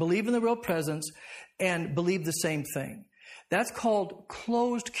 baptized, believe in the real presence, and believe the same thing. That's called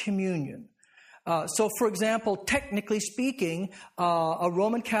closed communion. So, for example, technically speaking, a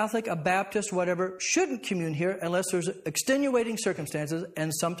Roman Catholic, a Baptist, whatever, shouldn't commune here unless there's extenuating circumstances,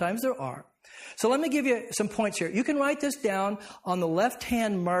 and sometimes there are. So let me give you some points here. You can write this down on the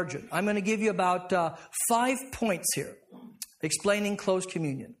left-hand margin. I'm going to give you about 5 points here explaining closed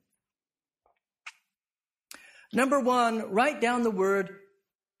communion. Number 1, write down the word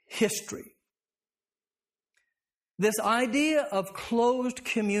history. This idea of closed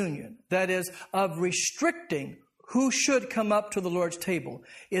communion, that is, of restricting who should come up to the Lord's table,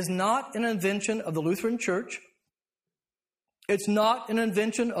 is not an invention of the Lutheran Church. It's not an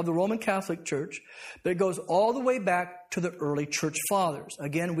invention of the Roman Catholic Church, but it goes all the way back to the early church fathers.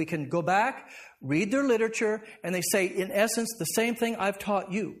 Again, we can go back, read their literature, and they say, in essence, the same thing I've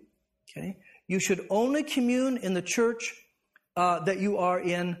taught you. Okay? You should only commune in the church that you are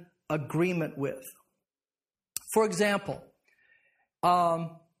in agreement with. For example,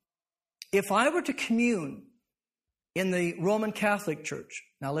 if I were to commune in the Roman Catholic Church,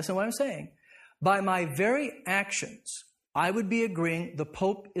 now listen to what I'm saying, by my very actions, I would be agreeing the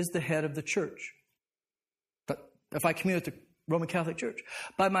Pope is the head of the church. But if I commune at the Roman Catholic Church,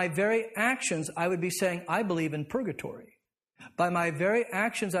 by my very actions, I would be saying I believe in purgatory. By my very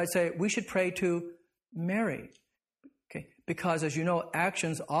actions, I'd say we should pray to Mary. Okay? Because, as you know,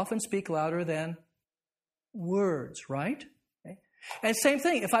 actions often speak louder than words, right? Okay? And same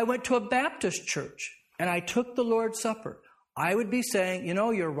thing, if I went to a Baptist church and I took the Lord's Supper, I would be saying,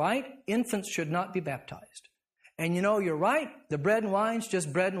 you're right, infants should not be baptized. And you're right, the bread and wine's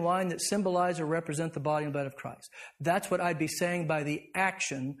just bread and wine that symbolize or represent the body and blood of Christ. That's what I'd be saying by the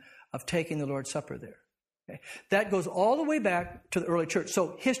action of taking the Lord's Supper there. Okay? That goes all the way back to the early church.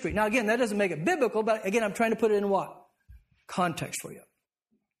 So history. Now, again, that doesn't make it biblical, but again, I'm trying to put it in what? Context for you.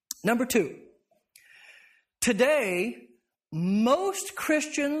 Number 2. Today, most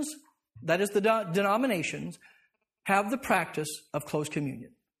Christians, that is the denominations, have the practice of closed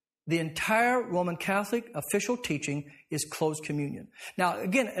communion. The entire Roman Catholic official teaching is closed communion. Now,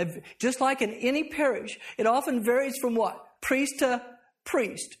 again, just like in any parish, it often varies from what? Priest to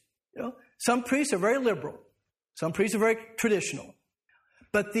priest. You know, some priests are very liberal. Some priests are very traditional.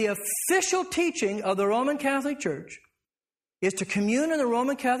 But the official teaching of the Roman Catholic Church is to commune in the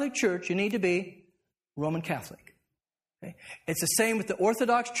Roman Catholic Church, you need to be Roman Catholic. Okay? It's the same with the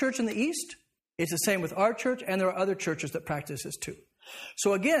Orthodox Church in the East. It's the same with our church, and there are other churches that practice this too.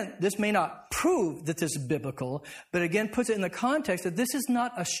 So again, this may not prove that this is biblical, but again puts it in the context that this is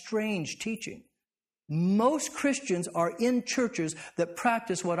not a strange teaching. Most Christians are in churches that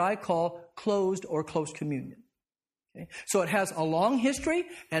practice what I call closed or close communion. Okay? So it has a long history,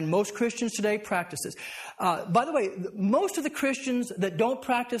 and most Christians today practice this. By the way, most of the Christians that don't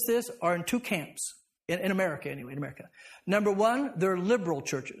practice this are in 2 camps, in America anyway, in America. Number 1, they're liberal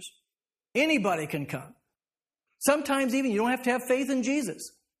churches. Anybody can come. Sometimes even you don't have to have faith in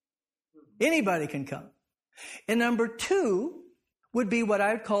Jesus. Anybody can come. And number 2 would be what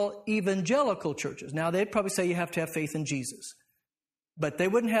I would call evangelical churches. Now, they'd probably say you have to have faith in Jesus. But they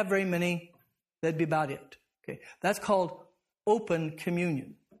wouldn't have very many. That'd be about it. Okay, that's called open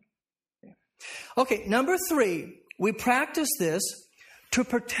communion. Okay, number 3, we practice this to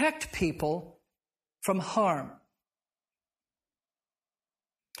protect people from harm.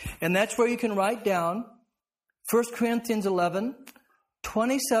 And that's where you can write down 1 Corinthians 11,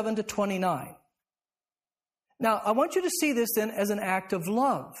 27 to 29. Now, I want you to see this then as an act of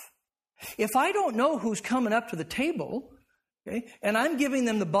love. If I don't know who's coming up to the table, okay, and I'm giving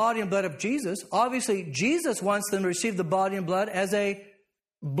them the body and blood of Jesus, obviously Jesus wants them to receive the body and blood as a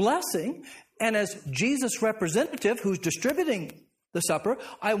blessing, and as Jesus' representative who's distributing the supper,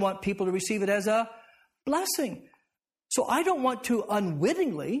 I want people to receive it as a blessing. So I don't want to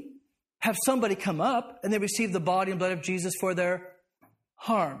unwittingly have somebody come up and they receive the body and blood of Jesus for their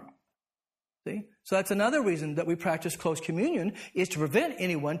harm. See? So that's another reason that we practice close communion, is to prevent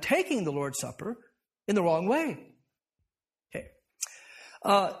anyone taking the Lord's Supper in the wrong way. Okay.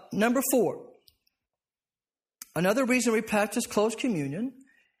 Number 4. Another reason we practice close communion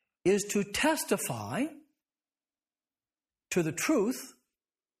is to testify to the truth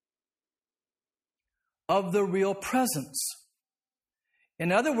of the real presence.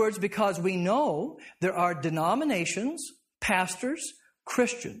 In other words, because we know there are denominations, pastors,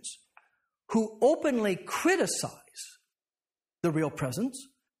 Christians who openly criticize the real presence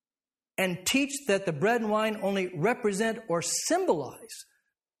and teach that the bread and wine only represent or symbolize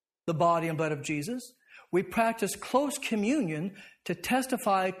the body and blood of Jesus, we practice close communion to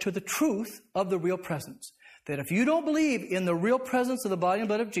testify to the truth of the real presence. That if you don't believe in the real presence of the body and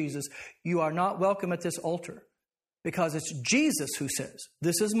blood of Jesus, you are not welcome at this altar. Because it's Jesus who says,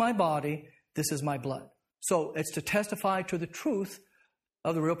 this is my body, this is my blood. So it's to testify to the truth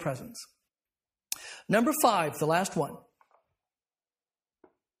of the real presence. Number 5, the last one.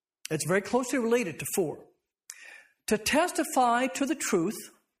 It's very closely related to 4. To testify to the truth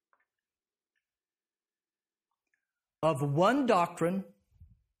of one doctrine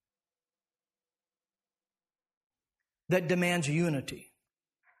that demands unity.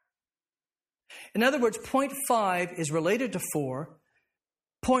 In other words, point 5 is related to 4.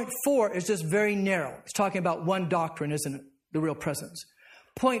 Point 4 is just very narrow. It's talking about one doctrine, isn't it? The real presence.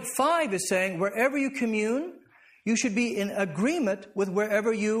 Point 5 is saying wherever you commune, you should be in agreement with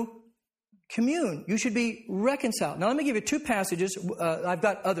wherever you commune. You should be reconciled. Now, let me give you 2 passages. I've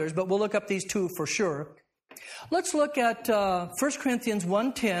got others, but we'll look up these 2 for sure. Let's look at 1 Corinthians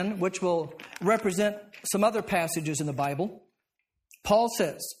 1:10, which will represent some other passages in the Bible. Paul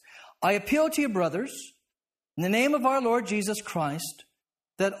says, I appeal to you, brothers, in the name of our Lord Jesus Christ,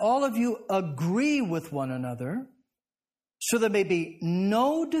 that all of you agree with one another, so there may be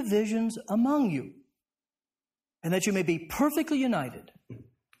no divisions among you, and that you may be perfectly united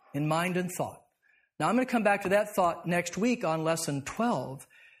in mind and thought. Now, I'm going to come back to that thought next week on lesson 12.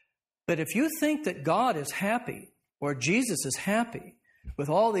 But if you think that God is happy, or Jesus is happy with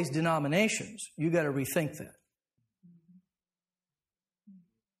all these denominations, you got to rethink that.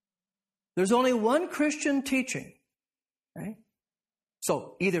 There's only one Christian teaching. Okay?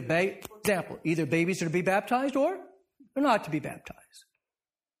 So either, for example, either babies are to be baptized or they're not to be baptized.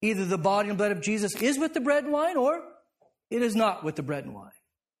 Either the body and blood of Jesus is with the bread and wine or it is not with the bread and wine.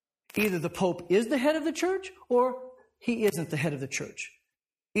 Either the Pope is the head of the church or he isn't the head of the church.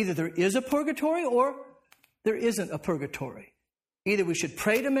 Either there is a purgatory or There isn't a purgatory. Either we should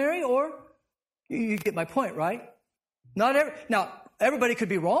pray to Mary, or you get my point, right? Now, everybody could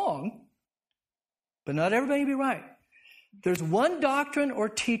be wrong, but not everybody can be right. There's one doctrine or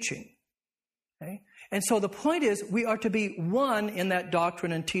teaching. Okay? And so the point is, we are to be one in that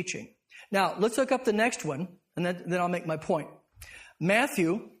doctrine and teaching. Now, let's look up the next one, and then I'll make my point.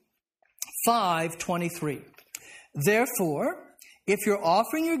 Matthew 5:23. Therefore, if you're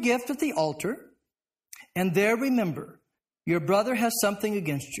offering your gift at the altar, and there remember, your brother has something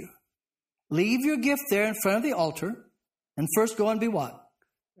against you, leave your gift there in front of the altar, and first go and be what?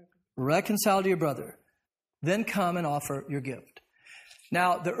 Reconcile to your brother. Then come and offer your gift.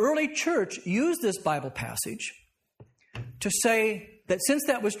 Now, the early church used this Bible passage to say that since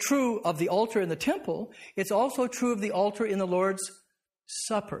that was true of the altar in the temple, it's also true of the altar in the Lord's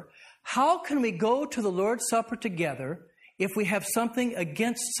Supper. How can we go to the Lord's Supper together if we have something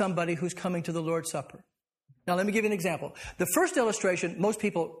against somebody who's coming to the Lord's Supper? Now, let me give you an example. The first illustration, most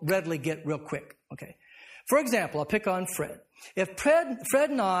people readily get real quick. Okay. For example, I'll pick on Fred. If Fred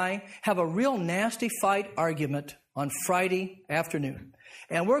and I have a real nasty fight argument on Friday afternoon,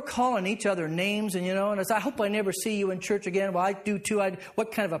 and we're calling each other names, and and I say, I hope I never see you in church again. Well, I do too.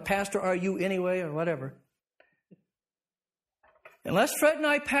 What kind of a pastor are you anyway, or whatever? Unless Fred and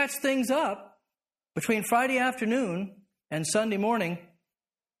I patch things up between Friday afternoon and Sunday morning,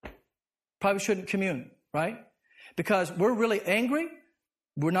 probably shouldn't commune, right? Because we're really angry,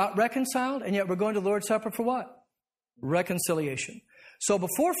 we're not reconciled, and yet we're going to the Lord's Supper for what? Reconciliation. So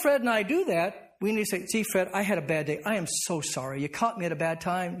before Fred and I do that, we need to say, see, Fred, I had a bad day. I am so sorry. You caught me at a bad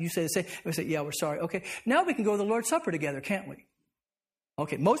time. You say the same. We say, yeah, we're sorry. Okay, now we can go to the Lord's Supper together, can't we?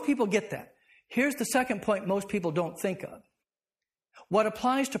 Okay, most people get that. Here's the second point most people don't think of. What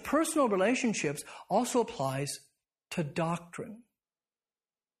applies to personal relationships also applies to doctrine.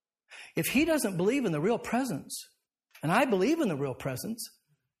 If he doesn't believe in the real presence, and I believe in the real presence,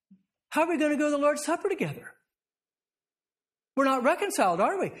 how are we going to go to the Lord's Supper together? We're not reconciled,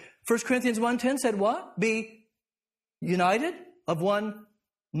 are we? 1 Corinthians 1:10 said what? Be united of one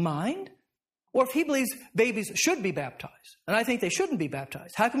mind? Or if he believes babies should be baptized, and I think they shouldn't be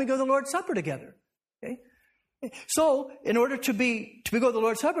baptized, how can we go to the Lord's Supper together? Okay? So, in order to go to the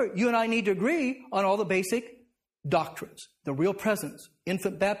Lord's Supper, you and I need to agree on all the basic doctrines, the real presence,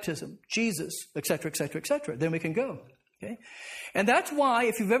 infant baptism, Jesus, etc., etc., etc. Then we can go. Okay? And that's why,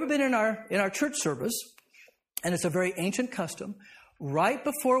 if you've ever been in our church service, and it's a very ancient custom, right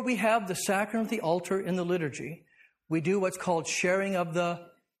before we have the sacrament of the altar in the liturgy, we do what's called sharing of the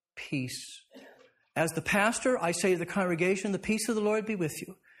peace. As the pastor, I say to the congregation, the peace of the Lord be with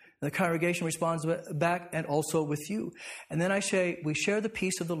you. And the congregation responds back, and also with you. And then I say, we share the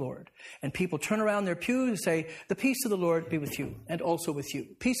peace of the Lord. And people turn around their pews and say, the peace of the Lord be with you, and also with you.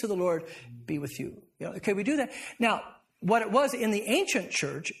 Peace of the Lord be with you. Okay, we do that. Now, what it was in the ancient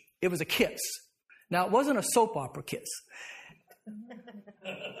church, it was a kiss. Now, it wasn't a soap opera kiss.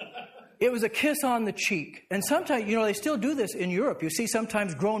 It was a kiss on the cheek. And sometimes, they still do this in Europe. You see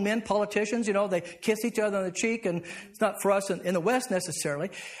sometimes grown men, politicians, they kiss each other on the cheek, and it's not for us in the West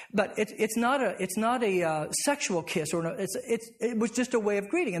necessarily. But it's not a sexual kiss, or it was just a way of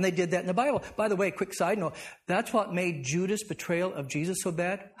greeting. And they did that in the Bible. By the way, quick side note, that's what made Judas' betrayal of Jesus so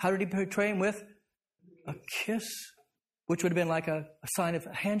bad. How did he betray him? With a kiss, which would have been like a sign of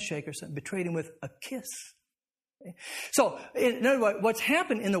a handshake or something. Betrayed him with a kiss. So, in other words, what's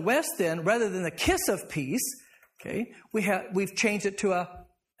happened in the West then, rather than the kiss of peace, okay, we've changed it to a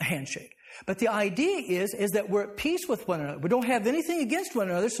handshake. But the idea is that we're at peace with one another. We don't have anything against one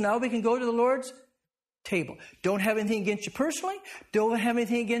another, so now we can go to the Lord's table. Don't have anything against you personally. Don't have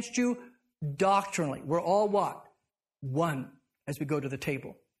anything against you doctrinally. We're all what? One as we go to the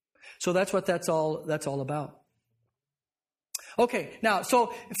table. So that's what that's all about. Okay, now,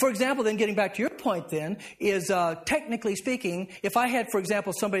 so, for example, then getting back to your point then, is technically speaking, if I had, for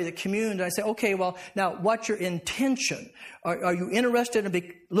example, somebody that communed, and I say, okay, well, now, what's your intention? Are you interested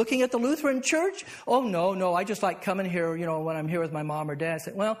in looking at the Lutheran Church? Oh, no, I just like coming here, when I'm here with my mom or dad. I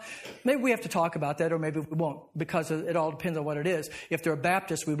say, well, maybe we have to talk about that, or maybe we won't, because it all depends on what it is. If they're a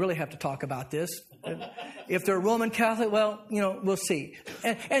Baptist, we really have to talk about this. If they're a Roman Catholic, well, we'll see.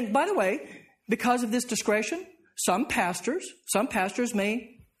 And by the way, because of this discretion, some pastors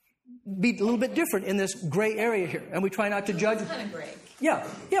may be a little bit different in this gray area here, and we try not to judge. Kind of gray. Yeah.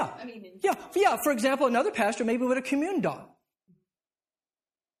 Yeah. For example, another pastor maybe would have communed on.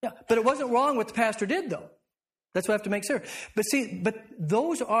 Yeah, but it wasn't wrong what the pastor did, though. That's what I have to make sure. But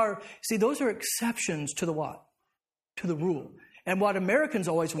those are exceptions to the what? To the rule. And what Americans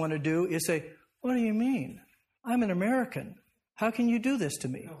always want to do is say, "What do you mean? I'm an American. How can you do this to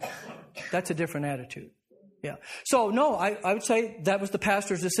me?" That's a different attitude. Yeah. So, no, I would say that was the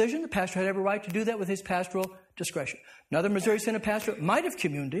pastor's decision. The pastor had every right to do that with his pastoral discretion. Another Missouri Synod pastor might have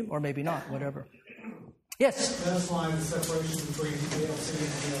communed him, or maybe not, whatever. Yes? That's why the separation between ELC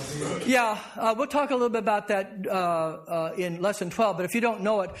and ELC. Yeah, we'll talk a little bit about that in Lesson 12, but if you don't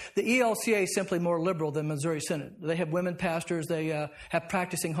know it, the ELCA is simply more liberal than Missouri Synod. They have women pastors, they have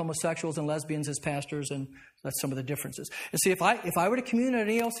practicing homosexuals and lesbians as pastors, and that's some of the differences. And see, if I were to commune at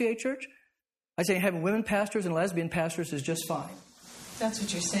an ELCA church, I'd say having women pastors and lesbian pastors is just fine. That's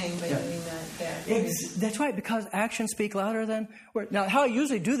what you're saying by doing that. That's right, because actions speak louder than words. Now, how I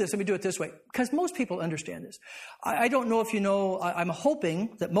usually do this, let me do it this way, because most people understand this. I don't know if you know, I'm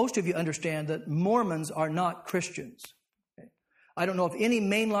hoping that most of you understand that Mormons are not Christians. Okay? I don't know of any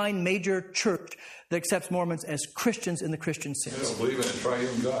mainline major church that accepts Mormons as Christians in the Christian sense. They don't believe in a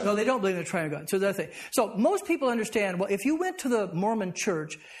triune God. No, they don't believe in a triune God. So that's the thing. So most people understand, well, if you went to the Mormon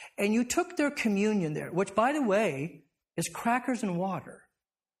church and you took their communion there, which, by the way, is crackers and water.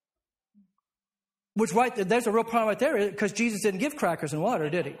 Which, right, there's a real problem right there, because Jesus didn't give crackers and water,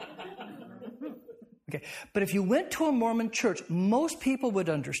 did he? Okay. But if you went to a Mormon church, most people would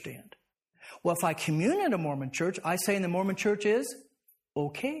understand. Well, if I commune in a Mormon church, I say in the Mormon church is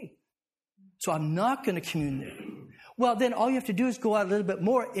okay. So I'm not going to commune there. Well, then all you have to do is go out a little bit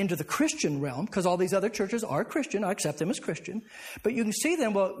more into the Christian realm, because all these other churches are Christian. I accept them as Christian. But you can see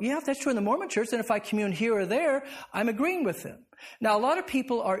them, well, yeah, if that's true in the Mormon church, then if I commune here or there, I'm agreeing with them. Now, a lot of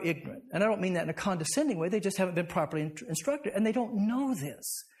people are ignorant, and I don't mean that in a condescending way. They just haven't been properly instructed, and they don't know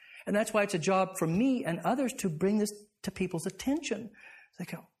this. And that's why it's a job for me and others to bring this to people's attention. They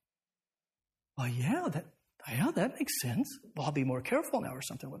go, well, yeah, that makes sense. Well, I'll be more careful now or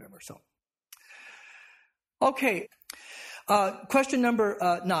something, whatever. So, okay. Question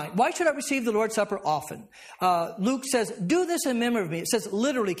number 9. Why should I receive the Lord's Supper often? Luke says, do this in memory of me. It says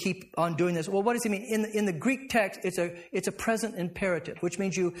literally keep on doing this. Well, what does he mean? In the Greek text, it's a present imperative, which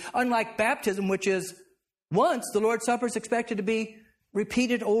means you, unlike baptism, which is once, the Lord's Supper is expected to be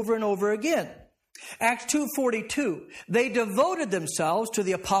repeated over and over again. Acts 2:42, they devoted themselves to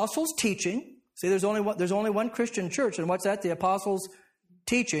the apostles' teaching. See, there's only one Christian church, and what's that? The apostles'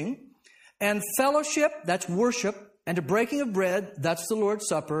 teaching. And fellowship, that's worship. And to breaking of bread, that's the Lord's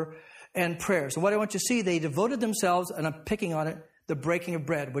Supper, and prayer. So what I want you to see, they devoted themselves, and I'm picking on it, the breaking of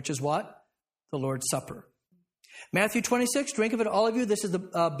bread, which is what? The Lord's Supper. Matthew 26, drink of it, all of you. This is the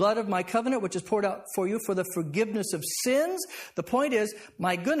blood of my covenant, which is poured out for you for the forgiveness of sins. The point is,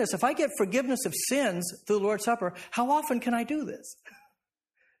 my goodness, if I get forgiveness of sins through the Lord's Supper, how often can I do this?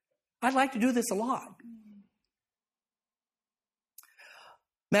 I'd like to do this a lot.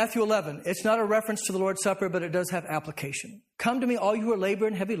 Matthew 11, it's not a reference to the Lord's Supper, but it does have application. Come to me, all you who are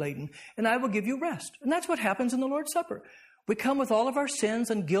laboring and heavy laden, and I will give you rest. And that's what happens in the Lord's Supper. We come with all of our sins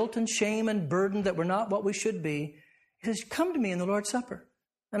and guilt and shame and burden that we're not what we should be. He says, come to me in the Lord's Supper,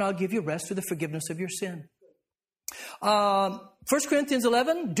 and I'll give you rest through the forgiveness of your sin. 1 Corinthians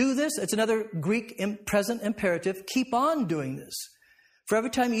 11, do this. It's another Greek present imperative. Keep on doing this. For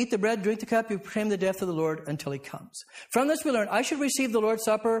every time you eat the bread, drink the cup, you proclaim the death of the Lord until he comes. From this we learn, I should receive the Lord's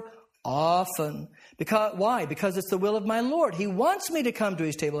Supper often. Why? Because it's the will of my Lord. He wants me to come to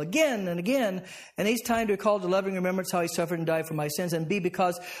his table again and again, and each time to recall to loving remembrance how he suffered and died for my sins, and B,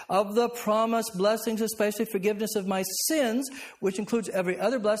 because of the promised blessings, especially forgiveness of my sins, which includes every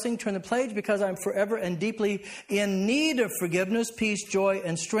other blessing. Turn the page, because I'm forever and deeply in need of forgiveness, peace, joy,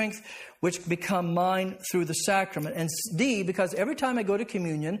 and strength, which become mine through the sacrament. And D, because every time I go to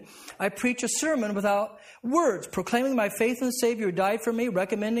communion, I preach a sermon without words, proclaiming my faith in the Savior who died for me,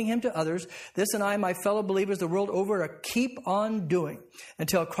 recommending him to others. This and I, my fellow believers the world over, are keep on doing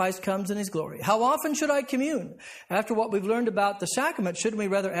until Christ comes in his glory. How often should I commune? After what we've learned about the sacrament, shouldn't we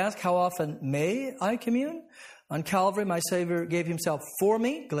rather ask, how often may I commune? On Calvary, my Savior gave himself for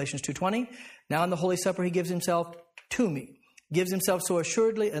me, Galatians 2:20. Now in the Holy Supper, he gives himself to me. Gives himself so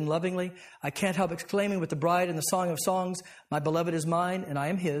assuredly and lovingly, I can't help exclaiming with the bride in the Song of Songs, my beloved is mine and I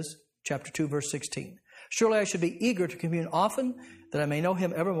am his, chapter 2, verse 16. Surely I should be eager to commune often, that I may know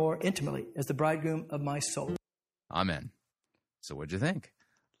him ever more intimately as the bridegroom of my soul. Amen. So what'd you think?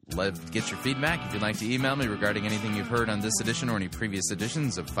 Get your feedback. If you'd like to email me regarding anything you've heard on this edition or any previous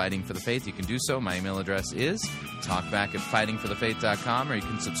editions of Fighting for the Faith, you can do so. My email address is talkback@fightingforthefaith.com, or you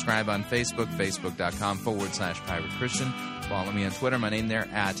can subscribe on Facebook, facebook.com/Pirate Christian. Follow me on Twitter, my name there,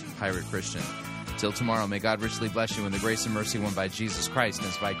 @Pirate Christian. Till tomorrow, may God richly bless you in the grace and mercy won by Jesus Christ and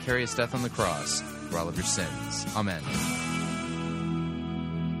his vicarious death on the cross for all of your sins. Amen.